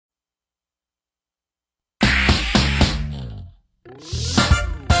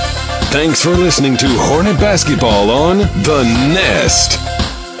Thanks for listening to Hornet Basketball on The Nest.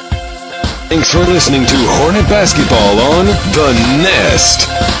 Thanks for listening to Hornet Basketball on The Nest.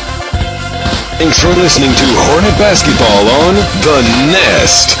 Thanks for listening to Hornet Basketball on The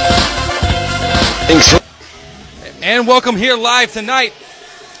Nest. Thanks for... And welcome here live tonight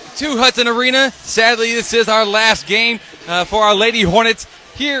to Hudson Arena. Sadly, this is our last game for our Lady Hornets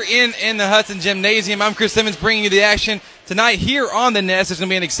here in the Hudson Gymnasium. I'm Chris Simmons bringing you the action tonight here on The Nest. It's going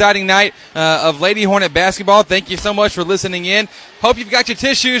to be an exciting night of Lady Hornet basketball. Thank you so much for listening in. Hope you've got your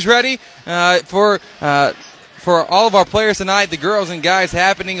tissues ready for all of our players tonight, the girls and guys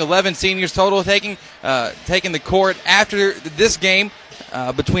happening. 11 seniors total taking the court after this game.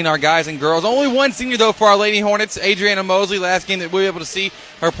 Between our guys and girls. Only one senior, though, for our Lady Hornets, Adriana Mosley. Last game that we were able to see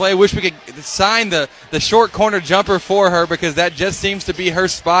her play. Wish we could sign the short corner jumper for her, because that just seems to be her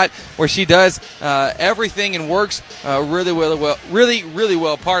spot where she does everything and works really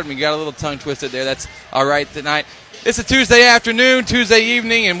well. Pardon me, got a little tongue twisted there. That's all right tonight. It's a Tuesday afternoon, Tuesday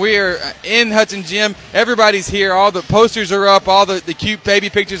evening, and we are in Hudson Gym. Everybody's here. All the posters are up. All the cute baby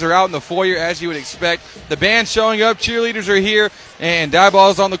pictures are out in the foyer, as you would expect. The band's showing up. Cheerleaders are here. And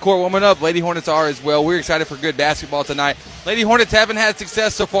Diboll's on the court warming up. Lady Hornets are as well. We're excited for good basketball tonight. Lady Hornets haven't had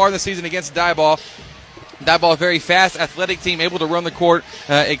success so far in the season against Diboll. Diboll, a very fast, athletic team, able to run the court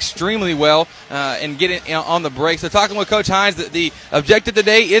extremely well and get it on the break. So talking with Coach Hines, the objective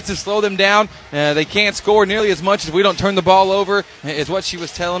today is to slow them down. They can't score nearly as much if we don't turn the ball over, is what she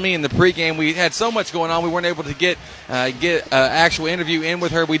was telling me in the pregame. We had so much going on, we weren't able to get actual interview in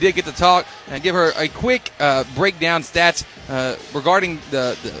with her. We did get to talk and give her a quick breakdown stats regarding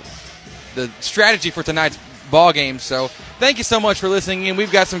the strategy for tonight's ball game. So thank you so much for listening in.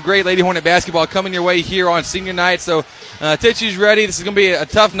 We've got some great Lady Hornet basketball coming your way here on senior night. So tissues ready. This is going to be a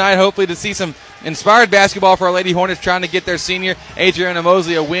tough night, hopefully, to see some inspired basketball for our Lady Hornets trying to get their senior Adriana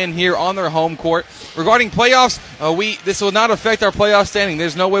Mosley a win here on their home court. Regarding playoffs, this will not affect our playoff standing.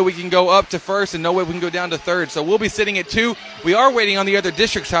 There's no way we can go up to first and no way we can go down to third. So we'll be sitting at 2. We are waiting on the other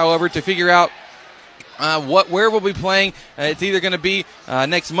districts, however, to figure out where we'll be playing. It's either going to be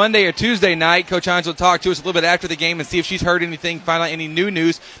next Monday or Tuesday night. Coach Hines will talk to us a little bit after the game and see if she's heard anything, find out any new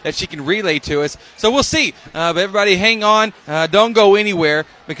news that she can relay to us. So we'll see. But everybody hang on. Don't go anywhere,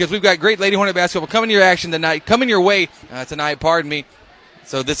 because we've got great Lady Hornet basketball coming your action tonight, coming your way tonight, pardon me.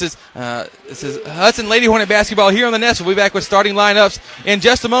 So this is Hudson Lady Hornet basketball here on The Nest. We'll be back with starting lineups in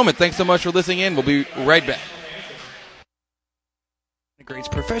just a moment. Thanks so much for listening in. We'll be right back. Integrates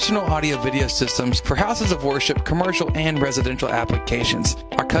professional audio-video systems for houses of worship, commercial, and residential applications.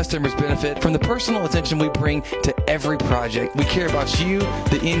 Our customers benefit from the personal attention we bring to every project. We care about you,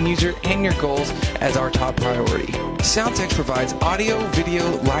 the end user, and your goals as our top priority. Soundtex provides audio,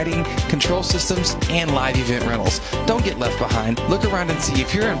 video, lighting, control systems, and live event rentals. Don't get left behind. Look around and see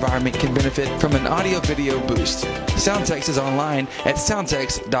if your environment can benefit from an audio-video boost. Soundtex is online at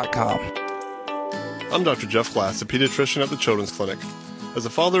soundtex.com. I'm Dr. Jeff Glass, a pediatrician at the Children's Clinic. As a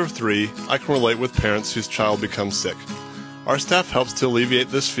father of 3, I can relate with parents whose child becomes sick. Our staff helps to alleviate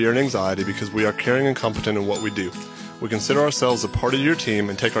this fear and anxiety because we are caring and competent in what we do. We consider ourselves a part of your team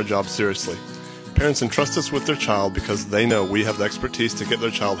and take our job seriously. Parents entrust us with their child because they know we have the expertise to get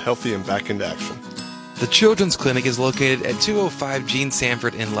their child healthy and back into action. The Children's Clinic is located at 205 Gene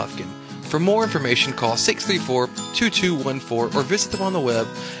Sanford in Lufkin. For more information, call 634-2214 or visit them on the web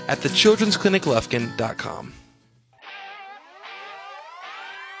at thechildren'scliniclufkin.com.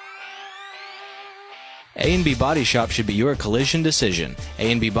 A&B Body Shop should be your collision decision.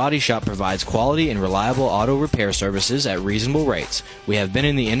 A&B Body Shop provides quality and reliable auto repair services at reasonable rates. We have been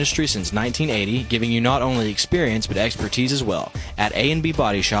in the industry since 1980, giving you not only experience but expertise as well. At A&B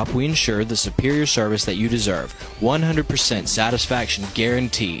Body Shop, we ensure the superior service that you deserve. 100% satisfaction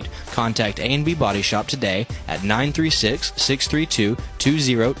guaranteed. Contact A&B Body Shop today at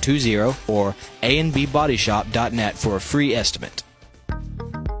 936-632-2020 or anbbodyshop.net for a free estimate.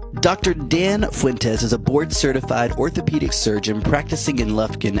 Dr. Dan Fuentes is a board-certified orthopedic surgeon practicing in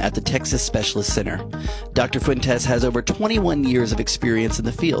Lufkin at the Texas Specialist Center. Dr. Fuentes has over 21 years of experience in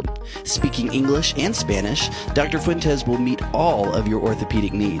the field. Speaking English and Spanish, Dr. Fuentes will meet all of your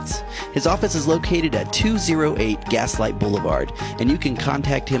orthopedic needs. His office is located at 208 Gaslight Boulevard, and you can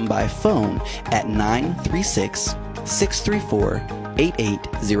contact him by phone at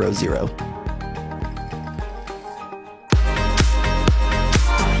 936-634-8800.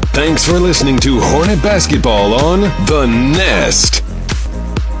 Thanks for listening to Hornet Basketball on The Nest.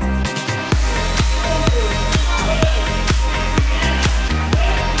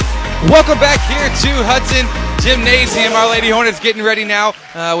 Welcome back here to Hudson Gymnasium. Our Lady Hornets getting ready now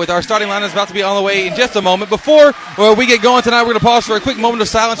with our starting lineup about to be on the way in just a moment. Before we get going tonight, we're going to pause for a quick moment of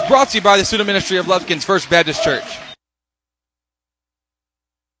silence brought to you by the Student Ministry of Lufkin's First Baptist Church.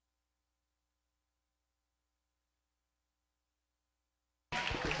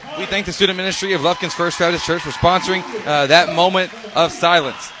 We thank the Student Ministry of Lufkin's First Baptist Church for sponsoring that moment of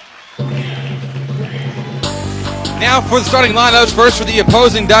silence. Now for the starting lineups. First for the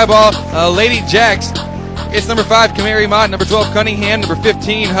opposing Diboll Lady Jacks. It's number 5, Kamari Mott, number 12, Cunningham, number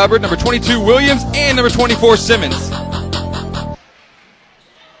 15, Hubbard, number 22, Williams, and number 24, Simmons.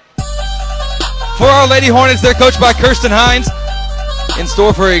 For our Lady Hornets, they're coached by Kirsten Hines. In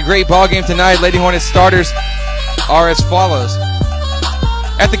store for a great ball game tonight, Lady Hornets starters are as follows.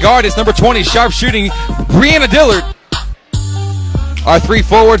 At the guard, it's number 20, sharpshooting, Brianna Dillard. Our 3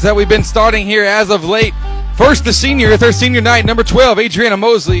 forwards that we've been starting here as of late. First, the senior, it's her senior night, number 12, Adriana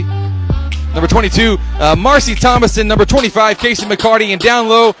Mosley. Number 22, Marcy Thomason. Number 25, Casey McCarty. And down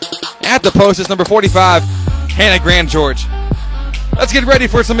low at the post is number 45, Hannah Grand George. Let's get ready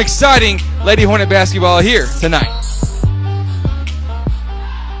for some exciting Lady Hornet basketball here tonight.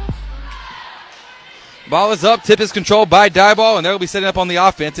 Ball is up. Tip is controlled by Diboll, and they'll be setting up on the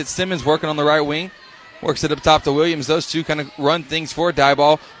offense. It's Simmons working on the right wing. Works it up top to Williams. Those two kind of run things for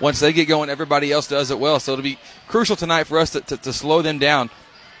Diboll. Once they get going, everybody else does it well. So it'll be crucial tonight for us to slow them down.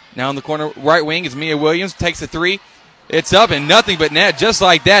 Now in the corner right wing is Mia Williams. Takes a 3. It's up and nothing but net. Just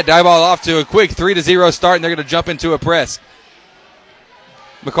like that, Diboll off to a quick 3-0 start, and they're going to jump into a press.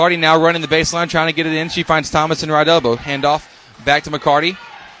 McCarty now running the baseline, trying to get it in. She finds Thomason right elbow. Handoff back to McCarty.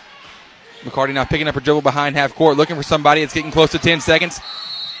 McCarty now picking up her dribble behind half court, looking for somebody. It's getting close to 10 seconds.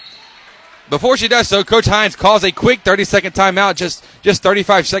 Before she does so, Coach Hines calls a quick 30-second timeout just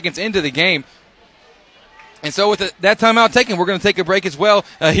 35 seconds into the game. And so with that timeout taken, we're going to take a break as well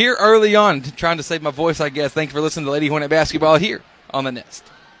here early on. Trying to save my voice, I guess. Thank you for listening to Lady Hornet Basketball here on The Nest.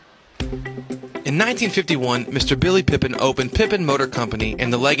 In 1951, Mr. Billy Pippin opened Pippin Motor Company,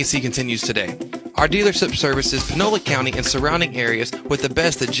 and the legacy continues today. Our dealership services Panola County and surrounding areas with the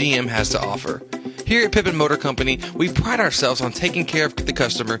best that GM has to offer. Here at Pippin Motor Company, we pride ourselves on taking care of the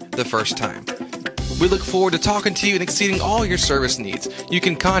customer the first time. We look forward to talking to you and exceeding all your service needs. You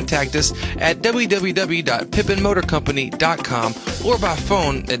can contact us at www.pippinmotorcompany.com or by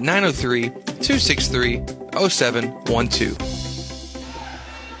phone at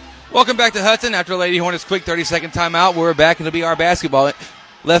 903-263-0712. Welcome back to Hudson. After Lady Hornets' quick 30-second timeout, we're back, and it'll be our basketball.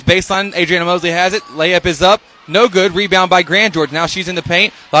 Left baseline, Adriana Mosley has it. Layup is up. No good. Rebound by Grand George. Now she's in the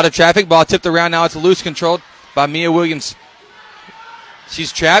paint. A lot of traffic. Ball tipped around. Now it's loose, controlled by Mia Williams.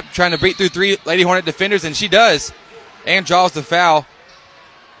 She's trapped, trying to beat through 3 Lady Hornet defenders, and she does. And draws the foul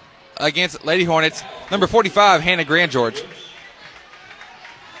against Lady Hornets. Number 45, Hannah Grand George.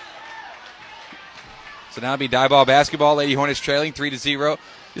 So now it'll be Diboll basketball. Lady Hornets trailing 3-0.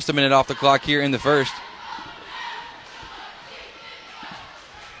 Just a minute off the clock here in the first.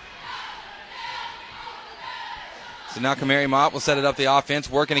 So now Kamari Mott will set it up the offense,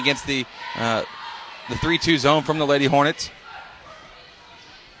 working against the 3-2 zone from the Lady Hornets.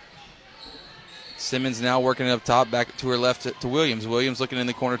 Simmons now working it up top, back to her left to Williams. Williams looking in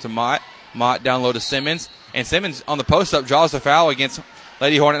the corner to Mott. Mott down low to Simmons. And Simmons on the post-up draws the foul against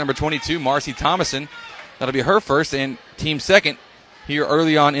Lady Hornet number 22, Marcy Thomason. That'll be her first and team second here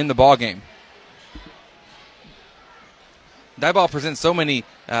early on in the ball game. Diboll presents so many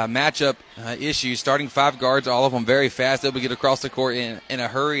matchup issues, starting 5 guards, all of them very fast, able to get across the court in a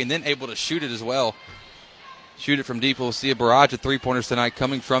hurry, and then able to shoot it as well. Shoot it from deep. We'll see a barrage of three-pointers tonight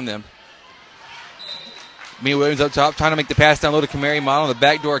coming from them. Mia Williams up top, trying to make the pass down low to Kamari Mott on the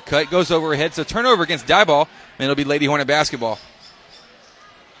backdoor cut. Goes over her head, so turnover against Diboll, and it'll be Lady Hornet basketball.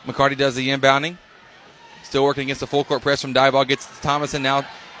 McCarty does the inbounding. Still working against the full court press from Diboll. Gets Thomason now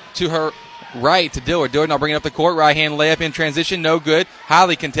to her right to Dillard. Dillard now bringing up the court. Right hand layup in transition. No good.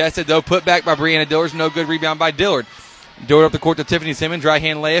 Highly contested, though. Put back by Brianna Dillard. No good. Rebound by Dillard. Dillard up the court to Tiffany Simmons. Right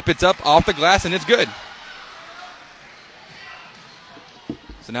hand layup. It's up off the glass, and it's good.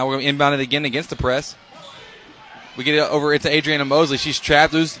 So now we're going to inbound it again against the press. We get it over into Adriana Mosley. She's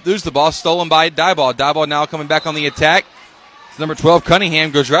trapped. Lose the ball. Stolen by Diboll. Diboll now coming back on the attack. It's number 12,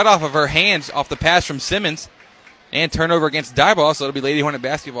 Cunningham. Goes right off of her hands off the pass from Simmons. And turnover against Diboll, so it'll be Lady Hornet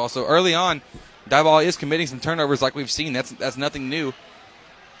basketball. So early on, Diboll is committing some turnovers like we've seen. That's nothing new.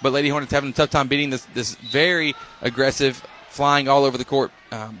 But Lady Hornets having a tough time beating this very aggressive, flying all over the court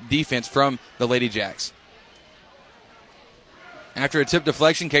defense from the Lady Jacks. After a tip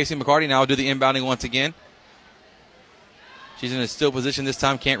deflection, Casey McCarty now will do the inbounding once again. She's in a still position this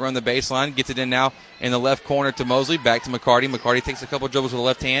time, can't run the baseline. Gets it in now in the left corner to Mosley. Back to McCarty. McCarty takes a couple dribbles with the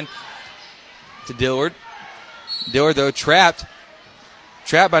left hand to Dillard. Dillard, though, trapped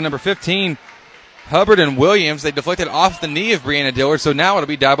by number 15, Hubbard and Williams. They deflected off the knee of Brianna Dillard, so now it'll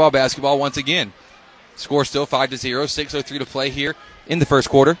be Diboll basketball once again. Score still 5-0, 6:03 to play here in the first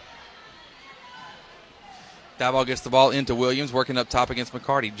quarter. Diboll gets the ball into Williams, working up top against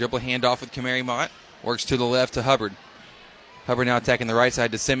McCarty. Dribble handoff with Kamari Mott. Works to the left to Hubbard. Hubbard now attacking the right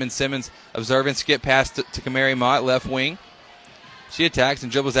side to Simmons. Simmons observing, skip pass to Kamari Mott, left wing. She attacks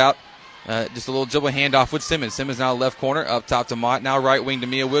and dribbles out. Just a little dribble handoff with Simmons. Simmons now left corner, up top to Mott. Now right wing to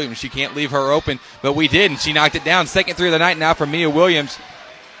Mia Williams. She can't leave her open, but we did, and she knocked it down. Second three of the night now from Mia Williams.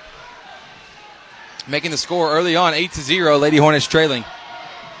 Making the score early on, 8-0. Lady Hornets trailing.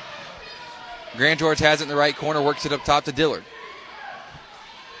 Grand George has it in the right corner, works it up top to Dillard.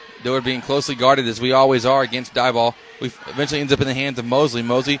 Dillard being closely guarded, as we always are against Diboll. We eventually ends up in the hands of Mosley.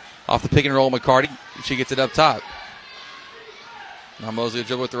 Mosley off the pick and roll, McCarty. She gets it up top. Now Mosley will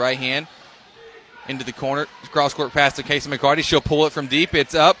dribble with the right hand. Into the corner. Cross-court pass to Casey McCarty. She'll pull it from deep.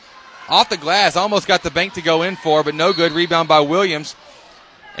 It's up. Off the glass. Almost got the bank to go in for, but no good. Rebound by Williams.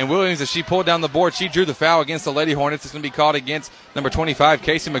 And Williams, as she pulled down the board, she drew the foul against the Lady Hornets. It's going to be called against number 25,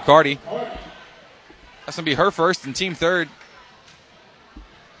 Casey McCarty. That's going to be her first and team third.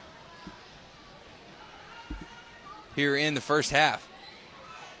 Here in the first half.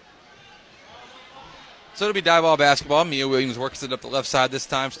 So it'll be Diboll basketball. Mia Williams works it up the left side this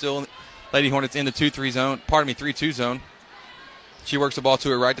time. Still Lady Hornets in the 2-3 zone. 3-2 zone. She works the ball to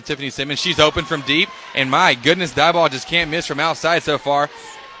her right to Tiffany Simmons. She's open from deep. And my goodness, Diboll just can't miss from outside so far.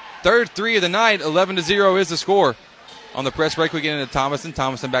 Third three of the night. 11-0 is the score. On the press break, we get into Thomason.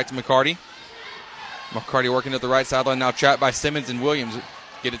 Thomason back to McCarty. McCarty working at the right sideline. Now trapped by Simmons and Williams.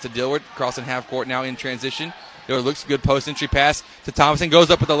 Get it to Dillard. Crossing half court now in transition. Dillard looks good. Post entry pass to Thomason. Goes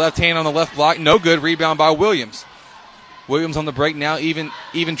up with the left hand on the left block. No good. Rebound by Williams. Williams on the break now.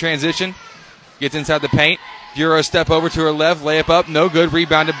 Even transition. Gets inside the paint. Euro step over to her left. Layup up. No good.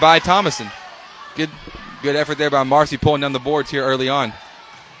 Rebounded by Thomason. Good effort there by Marcy pulling down the boards here early on.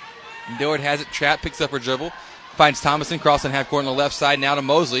 Dillard has it. Trapped. Picks up her dribble. Finds Thomason crossing half court on the left side. Now to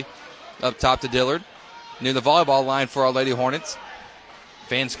Mosley. Up top to Dillard. Near the volleyball line for our Lady Hornets.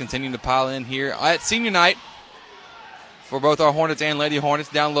 Fans continue to pile in here at senior night for both our Hornets and Lady Hornets.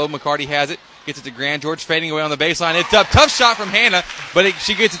 Down low, McCarty has it. Gets it to Grand George, fading away on the baseline. It's up. Tough shot from Hannah, but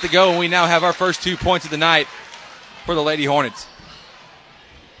she gets it to go, and we now have our first 2 points of the night for the Lady Hornets.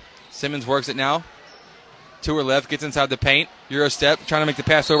 Simmons works it now. To her left, gets inside the paint. Euro step, trying to make the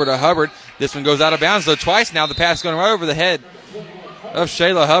pass over to Hubbard. This one goes out of bounds, though, twice now. The pass going right over the head of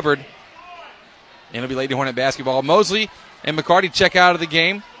Shayla Hubbard. And it'll be Lady Hornet basketball. Mosley and McCarty check out of the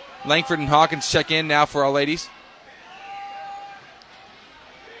game. Langford and Hawkins check in now for our ladies.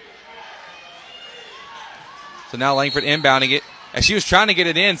 So now Langford inbounding it. As she was trying to get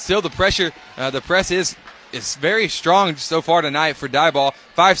it in, still the press is very strong so far tonight for Diboll.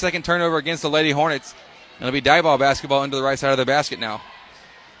 5-second turnover against the Lady Hornets. And it'll be Diboll basketball into the right side of the basket now.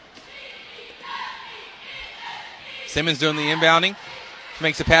 Simmons doing the inbounding. She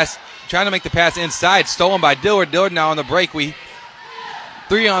makes a pass. Trying to make the pass inside. Stolen by Dillard. Dillard now on the break.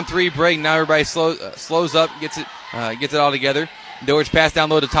 3-on-3 break. Now everybody slows up. Gets it all together. Dillard's pass down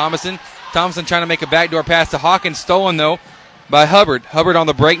low to Thomason. Thomason trying to make a backdoor pass to Hawkins. Stolen, though, by Hubbard. Hubbard on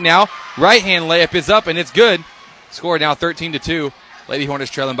the break now. Right-hand layup is up, and it's good. Score now 13-2. Lady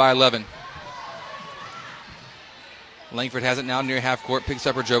Hornets trailing by 11. Langford has it now near half court. Picks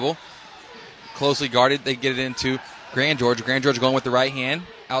up her dribble. Closely guarded. They get it into Grand George. Grand George going with the right hand.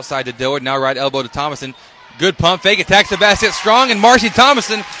 Outside to Dillard. Now right elbow to Thomason. Good pump fake. Attacks the basket strong. And Marcy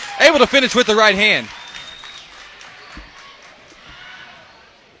Thomason able to finish with the right hand.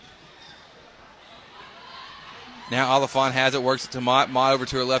 Now Oliphant has it. Works it to Mott. Mott over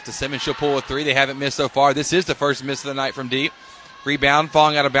to her left to Simmons. She'll pull a three. They haven't missed so far. This is the first miss of the night from deep. Rebound.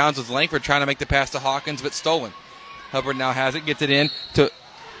 Falling out of bounds with Langford. Trying to make the pass to Hawkins, but stolen. Hubbard now has it. Gets it in to...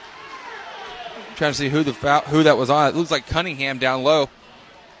 Trying to see who that was on. It looks like Cunningham down low.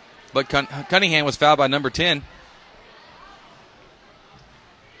 But Cunningham was fouled by number 10.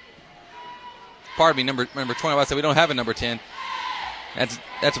 Pardon me, number 20. I said we don't have a number 10. That's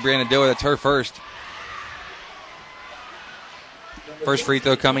a Brianna Dillard. That's her first. First free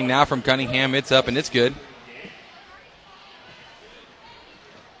throw coming now from Cunningham. It's up and it's good.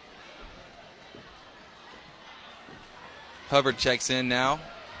 Hubbard checks in now.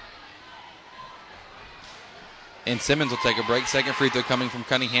 And Simmons will take a break. Second free throw coming from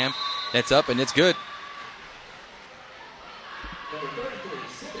Cunningham. That's up, and it's good.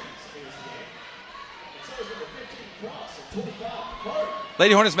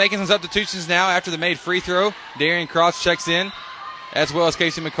 Lady Hornets making some substitutions now after the made free throw. Darian Cross checks in. as well as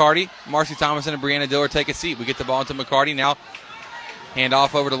Casey McCarty. Marcy Thomason and Brianna Dillard take a seat. We get the ball into McCarty now. Hand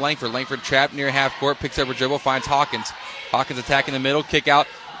off over to Langford. Langford trapped near half court, picks up her dribble, finds Hawkins. Hawkins attacking the middle, kick out,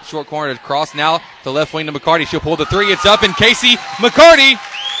 short corner to cross. Now the left wing to McCarty. She'll pull the three. It's up, and Casey McCarty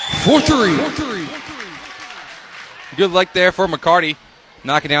for three. Good luck there for McCarty.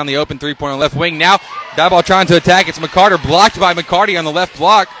 Knocking down the open three-pointer on the left wing. Now Diboll trying to attack. It's McCarter blocked by McCarty on the left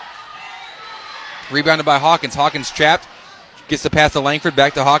block. Rebounded by Hawkins. Hawkins trapped. Gets the pass to Langford.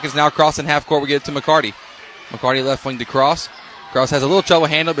 Back to Hawkins. Now crossing half court. We get it to McCarty. McCarty left wing to Cross. Cross has a little trouble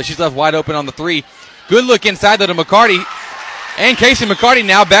handling, but she's left wide open on the three. Good look inside though to McCarty. And Casey McCarty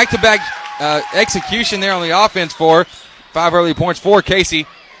now back-to-back execution there on the offense for 5 early points for Casey.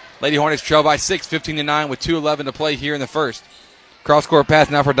 Lady Hornets trail by 6, 15-9 with 2:11 to play here in the first. Cross-court pass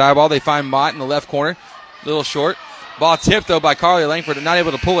now for Diboll. They find Mott in the left corner. A little short. Ball tipped, though, by Carly Langford. Not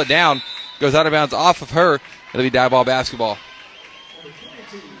able to pull it down. Goes out of bounds off of her. It'll be Diboll basketball.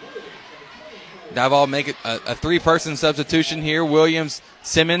 Diboll make it a three-person substitution here. Williams,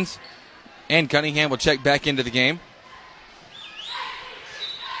 Simmons, and Cunningham will check back into the game.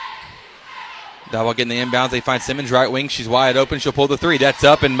 Diboll getting the inbounds. They find Simmons right wing. She's wide open. She'll pull the three. That's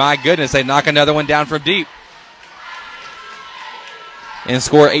up, and my goodness, they knock another one down from deep. And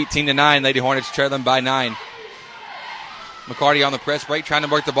score 18-9. Lady Hornets trail them by 9. McCarty on the press break, trying to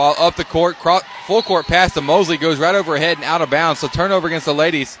work the ball up the court. Full court pass to Mosley. Goes right over her head and out of bounds. So turnover against the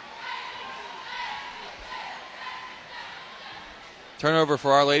ladies. Turnover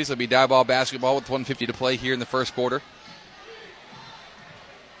for our ladies. It'll be Diboll basketball with 1:50 to play here in the first quarter.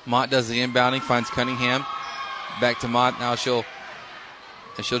 Mott does the inbounding, finds Cunningham. Back to Mott. Now she'll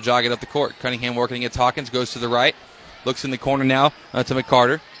jog it up the court. Cunningham working against Hawkins. Goes to the right. Looks in the corner now to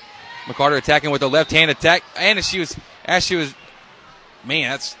McCarter. McCarter attacking with a left-hand attack. And as she was,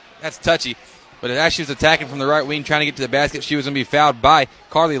 man, that's touchy. But as she was attacking from the right wing, trying to get to the basket, she was going to be fouled by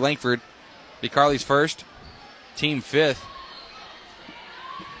Carly Langford. Be Carly's first, team fifth.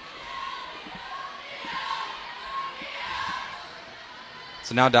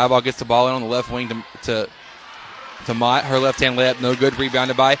 So now Diboll gets the ball in on the left wing to Mott. Her left-hand layup, no good.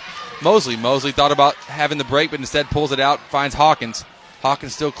 Rebounded by Mosley. Mosley thought about having the break, but instead pulls it out, finds Hawkins.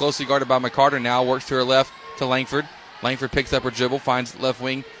 Hawkins still closely guarded by McCarter now. Works to her left to Langford. Langford picks up her dribble, finds left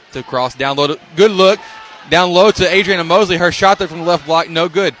wing to Cross. Down low, good look. Down low to Adriana Mosley. Her shot there from the left block, no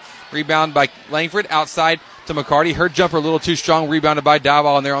good. Rebound by Langford. Outside to McCarty. Her jumper a little too strong. Rebounded by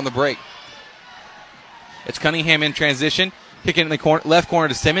Diboll, and they're on the break. It's Cunningham in transition. Kicking in the left corner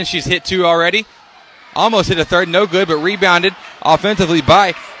to Simmons. She's hit 2 already. Almost hit a third. No good, but rebounded offensively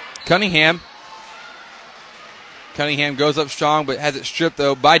by Cunningham. Cunningham goes up strong, but has it stripped,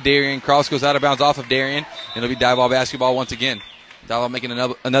 though, by Darian. Cross goes out of bounds off of Darian. And it'll be Diboll basketball once again. Diboll making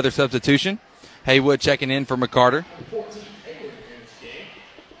another substitution. Haywood checking in for McCarter.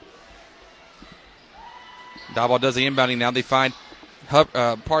 Diboll does the inbounding now. They find,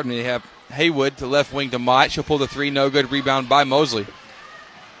 they have Haywood to left wing to Mott. She'll pull the three. No good. Rebound by Mosley.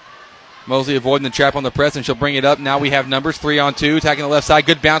 Mosley avoiding the trap on the press, and she'll bring it up. Now we have numbers 3-on-2. Attacking the left side.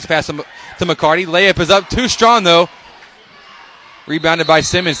 Good bounce pass to McCarty. Layup is up. Too strong, though. Rebounded by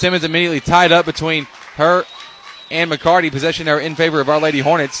Simmons. Simmons immediately tied up between her and McCarty. Possession there in favor of our Lady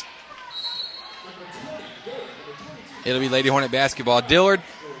Hornets. It'll be Lady Hornet basketball. Dillard,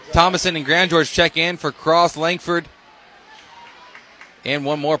 Thomason, and Grand George check in for Cross, Langford, and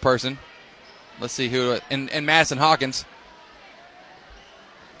one more person. Let's see who. And Madison Hawkins.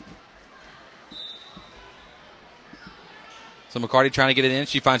 So McCarty trying to get it in.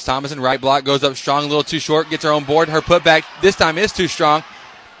 She finds Thomason. Right block goes up strong. A little too short. Gets her own board. Her putback this time is too strong.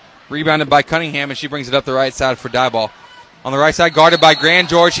 Rebounded by Cunningham, and she brings it up the right side for Diboll. On the right side, guarded by Grand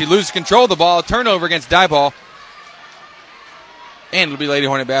George. She loses control of the ball. Turnover against Diboll. And it'll be Lady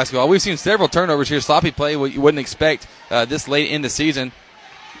Hornet basketball. We've seen several turnovers here. Sloppy play, what you wouldn't expect this late in the season.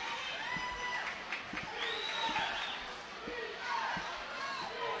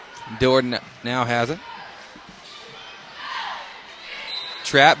 Dillard now has it.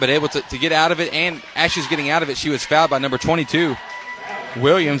 Trap, but able to get out of it. And as she's getting out of it, she was fouled by number 22,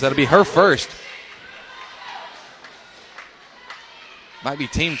 Williams. That'll be her first. Might be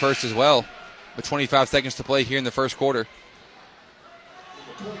team first as well. With 25 seconds to play here in the first quarter.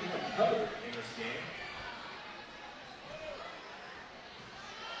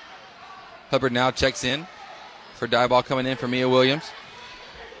 Hubbard now checks in for Diboll, coming in for Mia Williams.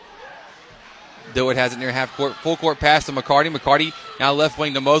 Dillard has it near half court. Full court pass to McCarty. McCarty now left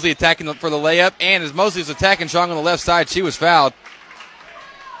wing to Mosley, attacking for the layup. And as Mosley is attacking strong on the left side, she was fouled.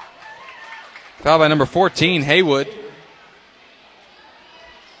 Fouled by number 14, Haywood.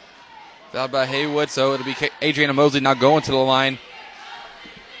 Fouled by Haywood, so it'll be Adriana Mosley now going to the line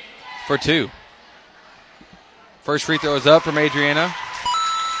for 2. First free throw is up from Adriana.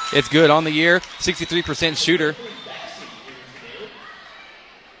 It's good on the year, 63% shooter.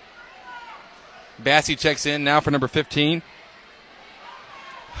 Bassey checks in now for number 15.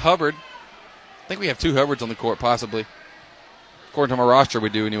 Hubbard. I think we have 2 Hubbards on the court, possibly. According to my roster, we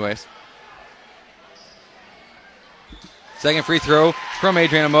do anyways. Second free throw from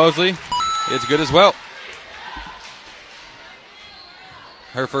Adriana Mosley. It's good as well.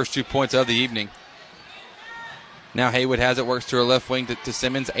 Her first 2 points of the evening. Now Haywood has it, works to her left wing to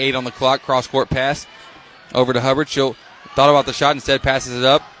Simmons. 8 on the clock, cross-court pass over to Hubbard. She'll thought about the shot, instead passes it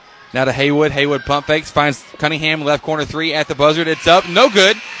up. Now to Haywood. Haywood pump fakes, finds Cunningham, left corner 3 at the buzzer. It's up, no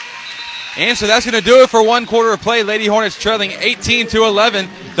good. And so that's going to do it for 1 quarter of play. Lady Hornets trailing 18-11.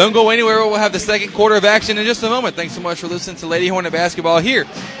 Don't go anywhere. We'll have the second quarter of action in just a moment. Thanks so much for listening to Lady Hornet basketball here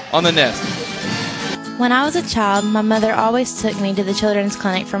on The Nest. When I was a child, my mother always took me to the children's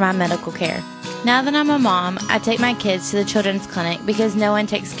clinic for my medical care. Now that I'm a mom, I take my kids to the children's clinic because no one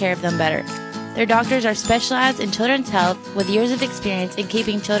takes care of them better. Their doctors are specialized in children's health with years of experience in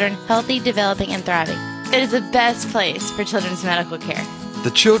keeping children healthy, developing, and thriving. It is the best place for children's medical care.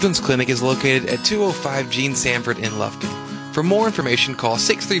 The Children's Clinic is located at 205 Gene Sanford in Lufkin. For more information, call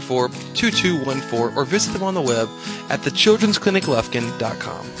 634-2214 or visit them on the web at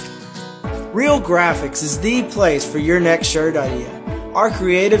thechildren'scliniclufkin.com. Real Graphics is the place for your next shirt idea. Our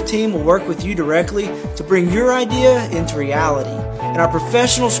creative team will work with you directly to bring your idea into reality. And our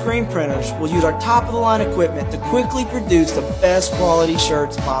professional screen printers will use our top-of-the-line equipment to quickly produce the best quality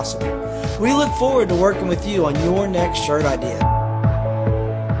shirts possible. We look forward to working with you on your next shirt idea.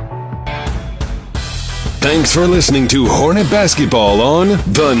 Thanks for listening to Hornet Basketball on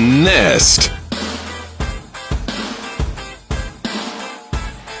The Nest.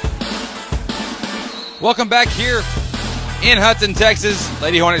 Welcome back here in Hudson, Texas.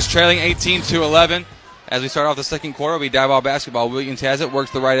 Lady Hornets trailing 18-11. As we start off the second quarter, we dive ball basketball. Williams has it,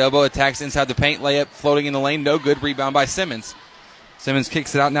 works the right elbow, attacks inside the paint, layup floating in the lane, no good. Rebound by Simmons. Simmons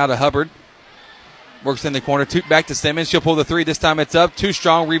kicks it out now to Hubbard. Works in the corner, back to Simmons. She'll pull the 3. This time it's up. Too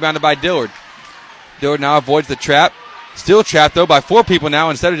strong, rebounded by Dillard. Dillard now avoids the trap. Still trapped, though, by 4 people now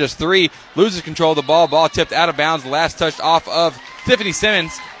instead of just 3. Loses control of the ball. Ball tipped out of bounds. Last touched off of Tiffany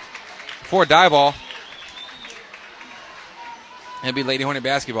Simmons for a dive ball. It'll be Lady Hornet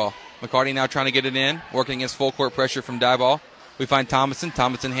basketball. McCarty now trying to get it in, working against full court pressure from die ball. We find Thomason.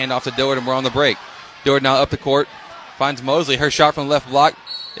 Thomason hand off to Dillard, and we're on the break. Dillard now up the court, finds Mosley. Her shot from the left block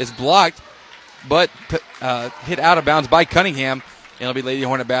is blocked, but hit out of bounds by Cunningham, and it'll be Lady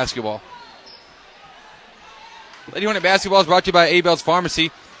Hornet basketball. Lady Hornet basketball is brought to you by Abel's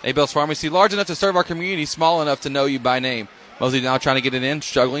Pharmacy. Abel's Pharmacy, large enough to serve our community, small enough to know you by name. Mosley now trying to get it in,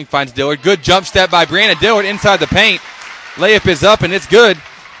 struggling, finds Dillard. Good jump step by Brianna Dillard inside the paint. Layup is up, and it's good.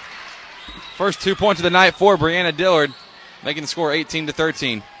 First 2 points of the night for Brianna Dillard, making the score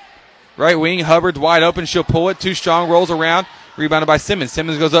 18-13. Right wing, Hubbard's wide open. She'll pull it. Too strong, rolls around. Rebounded by Simmons.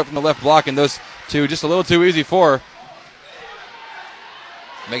 Simmons goes up from the left block, and those 2 just a little too easy for her.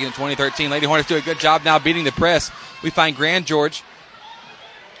 Making it 20-13. Lady Hornets do a good job now beating the press. We find Grand George.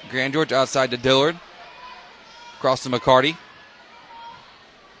 Grand George outside to Dillard. Across to McCarty.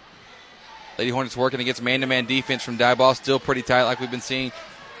 Lady Hornets working against man-to-man defense from die ball. Still pretty tight like we've been seeing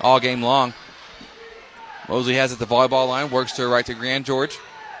all game long. Mosley has it at the volleyball line. Works to her right to Grand George.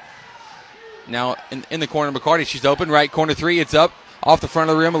 Now in the corner, McCarty. She's open. Right corner 3. It's up. Off the front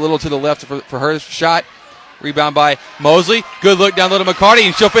of the rim. A little to the left for her shot. Rebound by Mosley. Good look down low to McCarty.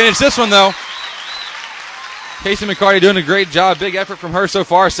 And she'll finish this one, though. Casey McCarty doing a great job. Big effort from her so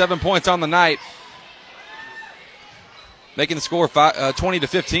far. 7 points on the night. Making the score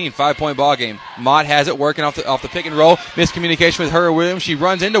 20-15, 5-point ball game. Mott has it, working off the pick and roll. Miscommunication with her Williams. She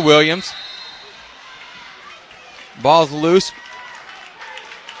runs into Williams. Ball's loose.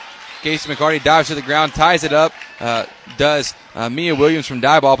 Casey McCarty dives to the ground, ties it up. Does Mia Williams from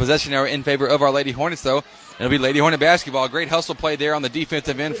die ball. Possession error in favor of our Lady Hornets, though. It'll be Lady Hornet basketball. Great hustle play there on the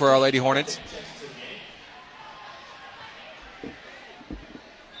defensive end for our Lady Hornets.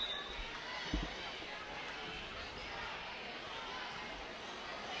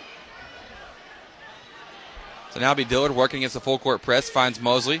 So now it'll be Dillard working against the full court press. Finds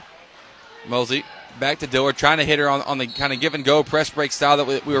Mosley. Mosley back to Dillard, trying to hit her on the kind of give and go press break style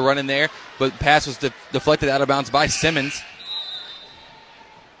that we were running there. But pass was deflected out of bounds by Simmons.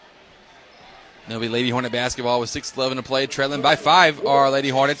 It'll be Lady Hornet basketball with 6:11 to play. Trailing by 5 are Lady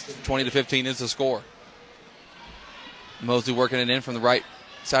Hornets. 20-15 is the score. Mosley working it in from the right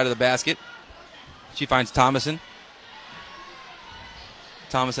side of the basket. She finds Thomason.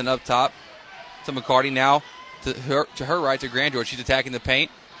 Thomason up top to McCarty now. To her right to Grand George. She's attacking the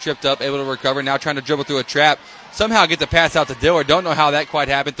paint. tripped up, able to recover. Now trying to dribble through a trap. Somehow get the pass out to Dillard. Don't know how that quite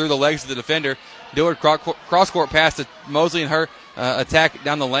happened. Through the legs of the defender. Dillard cross-court pass to Mosley and her attack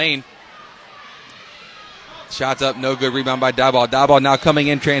down the lane. Shots up, no good. Rebound by Diboll. Diboll now coming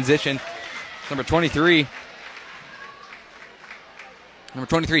in transition. Number 23. Number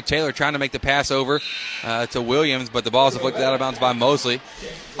 23, Taylor, trying to make the pass over to Williams, but the ball is deflected out of bounds by Mosley.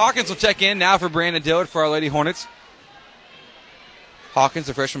 Hawkins will check in now for Brandon Dillard for our Lady Hornets. Hawkins,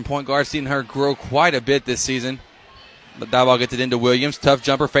 the freshman point guard, seen her grow quite a bit this season. But Diboll gets it into Williams. Tough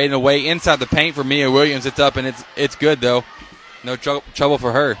jumper fading away inside the paint for Mia Williams. It's up, and it's good, though. No trouble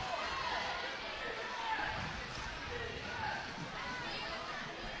for her.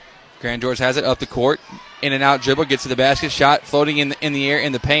 Grand George has it up the court. In and out dribble, gets to the basket. Shot floating in the air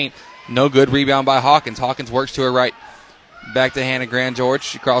in the paint. No good. Rebound by Hawkins. Hawkins works to her right. Back to Hannah Grand George.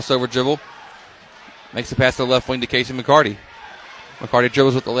 She crossover dribble. Makes the pass to the left wing to Casey McCarty. McCarty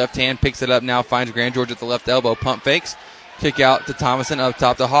dribbles with the left hand. Picks it up now. Finds Grand George at the left elbow. Pump fakes. Kick out to Thomason. Up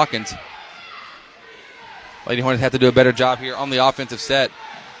top to Hawkins. Lady Hornets have to do a better job here on the offensive set.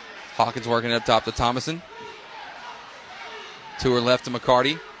 Hawkins working up top to Thomason. To her left to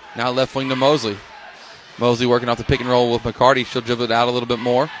McCarty. Now left wing to Mosley. Mosley working off the pick and roll with McCarty. She'll dribble it out a little bit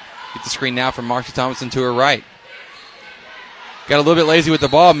more. Get the screen now from Marcy Thomason to her right. Got a little bit lazy with the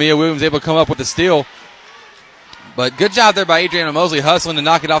ball. Mia Williams able to come up with the steal. But good job there by Adriana Mosley hustling to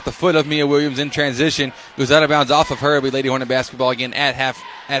knock it off the foot of Mia Williams in transition. Goes out of bounds off of her. It'll be Lady Hornet basketball again at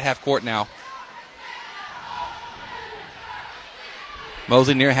half court now.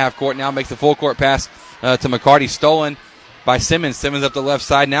 Mosley near half court now makes the full court pass to McCarty. Stolen by Simmons. Simmons up the left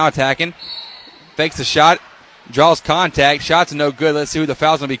side now attacking. Fakes the shot. Draws contact. Shot's no good. Let's see who the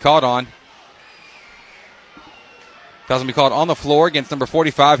foul's going to be called on. Foul's going to be called on the floor against number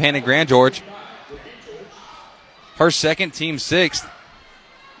 45, Hannah Grand George. Her second, team sixth.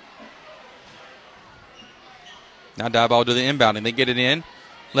 Now Diboll do the inbounding. They get it in.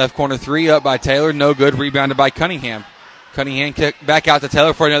 Left corner three up by Taylor. No good. Rebounded by Cunningham. Cunningham kick back out to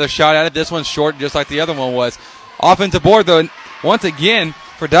Taylor for another shot at it. This one's short just like the other one was. Offensive board, though, once again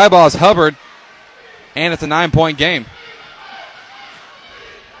for Diboll is Hubbard. And it's a 9-point game.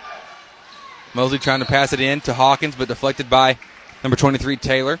 Mosley trying to pass it in to Hawkins, but deflected by number 23,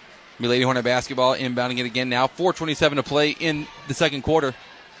 Taylor. Lady Hornet basketball inbounding it again now. 4:27 to play in the second quarter.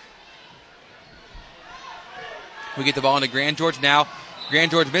 We get the ball into Grand George now. Grand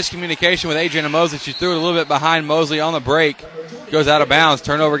George miscommunication with Adriana Mosley. She threw it a little bit behind Mosley on the break. Goes out of bounds.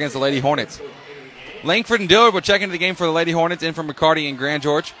 Turnover against the Lady Hornets. Langford and Dillard will check into the game for the Lady Hornets. In from McCarty and Grand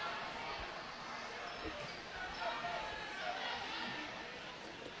George.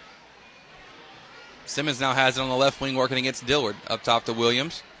 Simmons now has it on the left wing working against Dillard. Up top to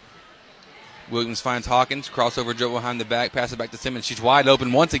Williams. Williams finds Hawkins. Crossover dribble behind the back. Pass it back to Simmons. She's wide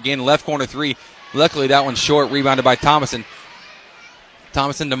open once again. Left corner three. Luckily that one's short. Rebounded by Thomason.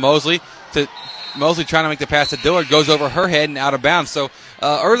 Thomason to Mosley. Mosley trying to make the pass to Dillard. Goes over her head and out of bounds. So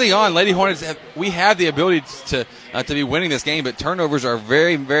early on, Lady Hornets, we have the ability to be winning this game, but turnovers are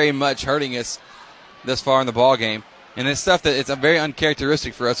very, very much hurting us this far in the ball game. And it's stuff that it's a very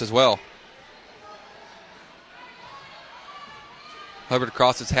uncharacteristic for us as well. Hubbard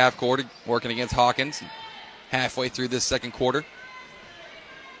crosses half court, working against Hawkins. Halfway through this second quarter.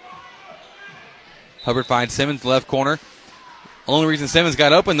 Hubbard finds Simmons, left corner. Only reason Simmons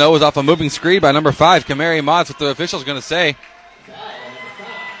got open, though, was off a moving screen by number 5, Kamari Motts, what the official's going to say.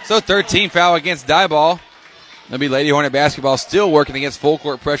 So 13 foul against Diboll. That'll be Lady Hornet basketball still working against full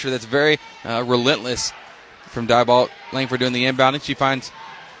court pressure that's very relentless from Diboll. Langford doing the inbounding. She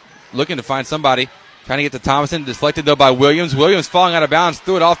looking to find somebody. Trying to get to Thomason. Deflected, though, by Williams. Williams falling out of bounds.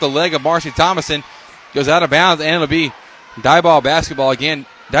 Threw it off the leg of Marcy Thomason. Goes out of bounds, and it'll be Diboll basketball again.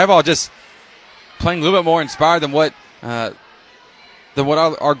 Diboll just playing a little bit more inspired than what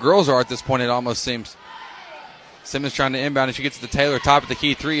our girls are at this point, it almost seems. Simmons trying to inbound, and she gets to the Taylor. Top of the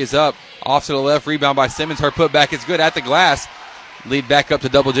key. Three is up. Off to the left. Rebound by Simmons. Her putback is good at the glass. Lead back up to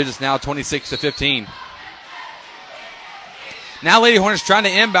double digits now, 26-15. Now Lady Hornets trying to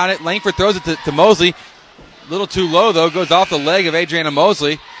inbound it. Langford throws it to Mosley. A little too low, though. Goes off the leg of Adriana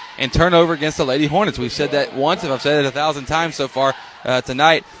Mosley. And turnover against the Lady Hornets. We've said that once, and I've said it 1,000 times so far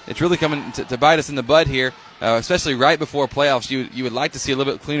tonight. It's really coming to bite us in the butt here, especially right before playoffs. You would like to see a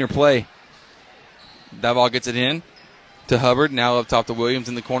little bit cleaner play. Diboll gets it in to Hubbard. Now up top to Williams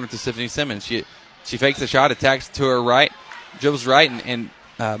in the corner to Tiffany Simmons. She fakes the shot, attacks to her right, dribbles right, and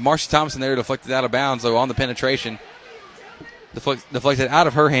Marcy Thomason there deflected out of bounds, though, on the penetration. Deflected out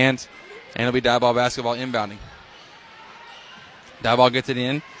of her hands, and it'll be Diboll basketball inbounding. Diboll gets it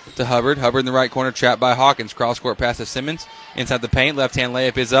in to Hubbard. Hubbard in the right corner, trapped by Hawkins. Cross court pass to Simmons. Inside the paint, left-hand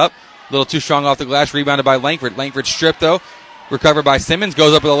layup is up. A little too strong off the glass, rebounded by Langford. Langford stripped, though. Recovered by Simmons,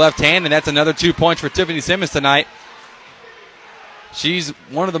 goes up with the left hand, and that's another 2 points for Tiffany Simmons tonight. She's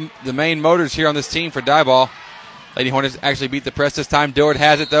one of the main motors here on this team for Diboll. Lady Hornets actually beat the press this time. Dillard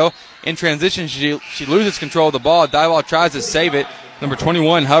has it, though. In transition, she loses control of the ball. Diboll tries to save it. Number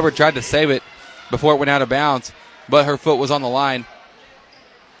 21, Hubbard, tried to save it before it went out of bounds, but her foot was on the line.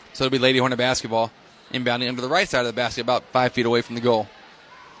 So it'll be Lady Hornet basketball inbounding into the right side of the basket, about 5 feet away from the goal.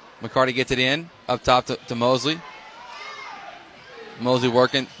 McCarty gets it in, up top to Mosley. Mosley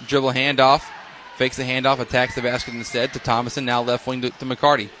working, dribble handoff, fakes the handoff, attacks the basket instead to Thomason, now left wing to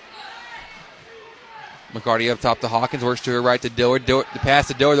McCarty. McCarty up top to Hawkins, works to her right to Dillard. The pass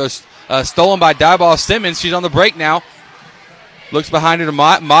to Dillard, though, stolen by Diboll Simmons. She's on the break now. Looks behind her to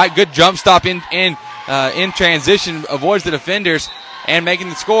Mott. Mott, good jump stop in transition, avoids the defenders, and making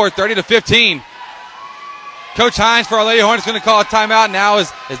the score 30-15. Coach Hines for our Lady Hornets going to call a timeout now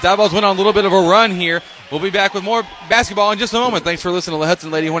as Diboll's went on a little bit of a run here. We'll be back with more basketball in just a moment. Thanks for listening to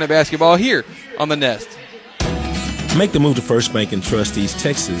Hudson Lady Hornet basketball here on The Nest. Make the move to First Bank and Trust East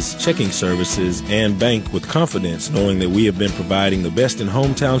Texas checking services and bank with confidence, knowing that we have been providing the best in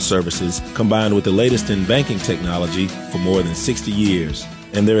hometown services combined with the latest in banking technology for more than 60 years.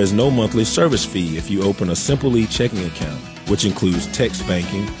 And there is no monthly service fee if you open a Simple E checking account, which includes text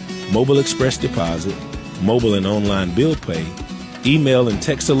banking, mobile express deposit, mobile and online bill pay, email and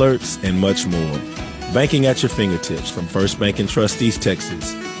text alerts, and much more. Banking at your fingertips from First Bank and Trust East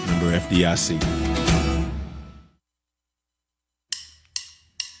Texas. Member FDIC.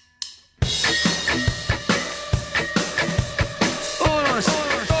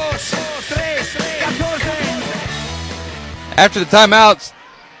 After the timeouts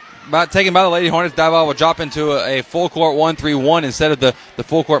taken by the Lady Hornets, Diboll will drop into a full court 1-3-1 instead of the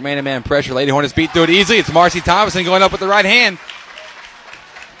full court man-to-man pressure. Lady Hornets beat through it easily. It's Marcy Thomason going up with the right hand.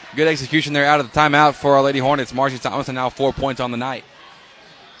 Good execution there out of the timeout for our Lady Hornets. Marcy Thomason now 4 points on the night.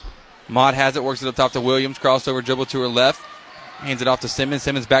 Mott has it, works it up top to Williams. Crossover dribble to her left. Hands it off to Simmons.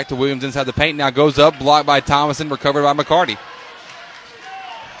 Simmons back to Williams inside the paint. Now goes up, blocked by Thomason, recovered by McCarty.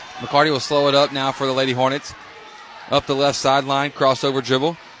 McCarty will slow it up now for the Lady Hornets. Up the left sideline, crossover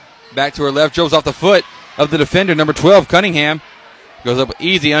dribble. Back to her left, dribbles off the foot of the defender, number 12, Cunningham. Goes up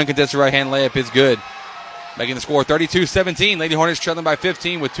easy, uncontested right-hand layup is good. Making the score 32-17. Lady Hornets trailing by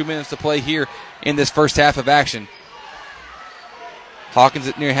 15 with 2 minutes to play here in this first half of action. Hawkins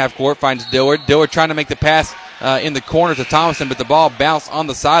at near half court finds Dillard. Dillard trying to make the pass in the corner to Thomason, but the ball bounced on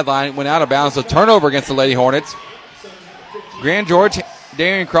the sideline, went out of bounds. So turnover against the Lady Hornets. Grand George,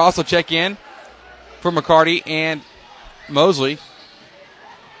 Darian Cross will check in for McCarty and Mosley.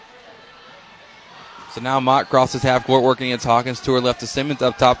 So now Mott crosses half court, working against Hawkins. To her left to Simmons,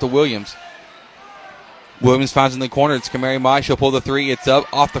 up top to Williams. Williams finds in the corner. It's Kamari Mott. She'll pull the three. It's up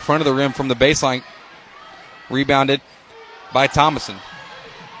off the front of the rim from the baseline. Rebounded by Thomason.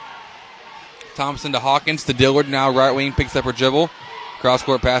 Thomason to Hawkins to Dillard. Now right wing picks up her dribble. Cross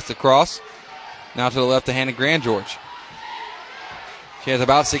court pass to Cross. Now to the left to Hannah Grand George. She has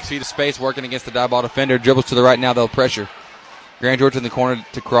about 6 feet of space working against the Diboll defender. Dribbles to the right now. They'll pressure. Grand George in the corner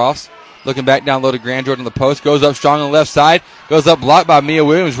to Cross. Looking back down low to Grand George on the post. Goes up strong on the left side. Goes up blocked by Mia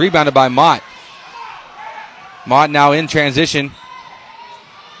Williams. Rebounded by Mott. Mott now in transition.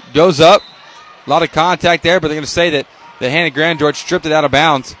 Goes up. A lot of contact there, but they're going to say that Hannah Grand George stripped it out of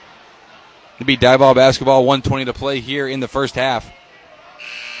bounds. It'll be Diboll basketball, 1:20 to play here in the first half.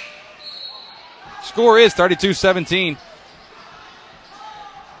 Score is 32-17.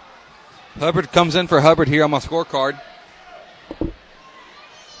 Hubbard comes in for Hubbard here on my scorecard.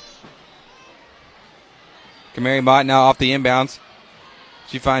 Kamari Mott now off the inbounds.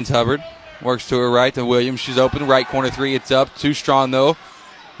 She finds Hubbard. Works to her right to Williams. She's open. Right corner three. It's up. Too strong, though.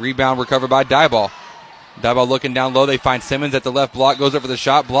 Rebound recovered by Diboll. Diboll looking down low. They find Simmons at the left block. Goes up for the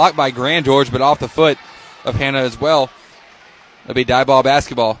shot. Blocked by Grand George, but off the foot of Hannah as well. It'll be Diboll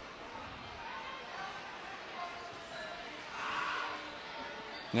basketball.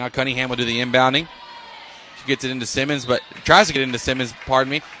 Now Cunningham will do the inbounding. She gets it into Simmons, but tries to get into Simmons,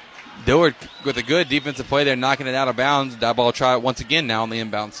 pardon me. Dillard with a good defensive play there, knocking it out of bounds. Diboll will try it once again now on the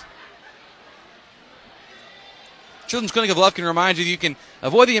inbounds. Children's Clinic of Lufkin reminds you that you can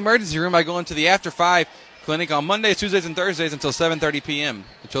avoid the emergency room by going to the After 5 clinic on Mondays, Tuesdays, and Thursdays until 7:30 p.m.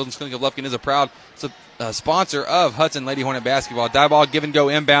 The Children's Clinic of Lufkin is a proud sponsor of Hudson Lady Hornet basketball. Diboll give and go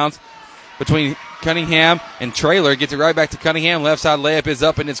inbounds between Cunningham and Traylor. Gets it right back to Cunningham. Left side layup is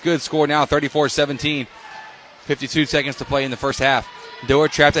up, and it's good. Score now 34-17. 52 seconds to play in the first half.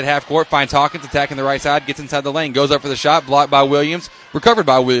 Dillard trapped at half court, finds Hawkins attacking the right side, gets inside the lane, goes up for the shot, blocked by Williams, recovered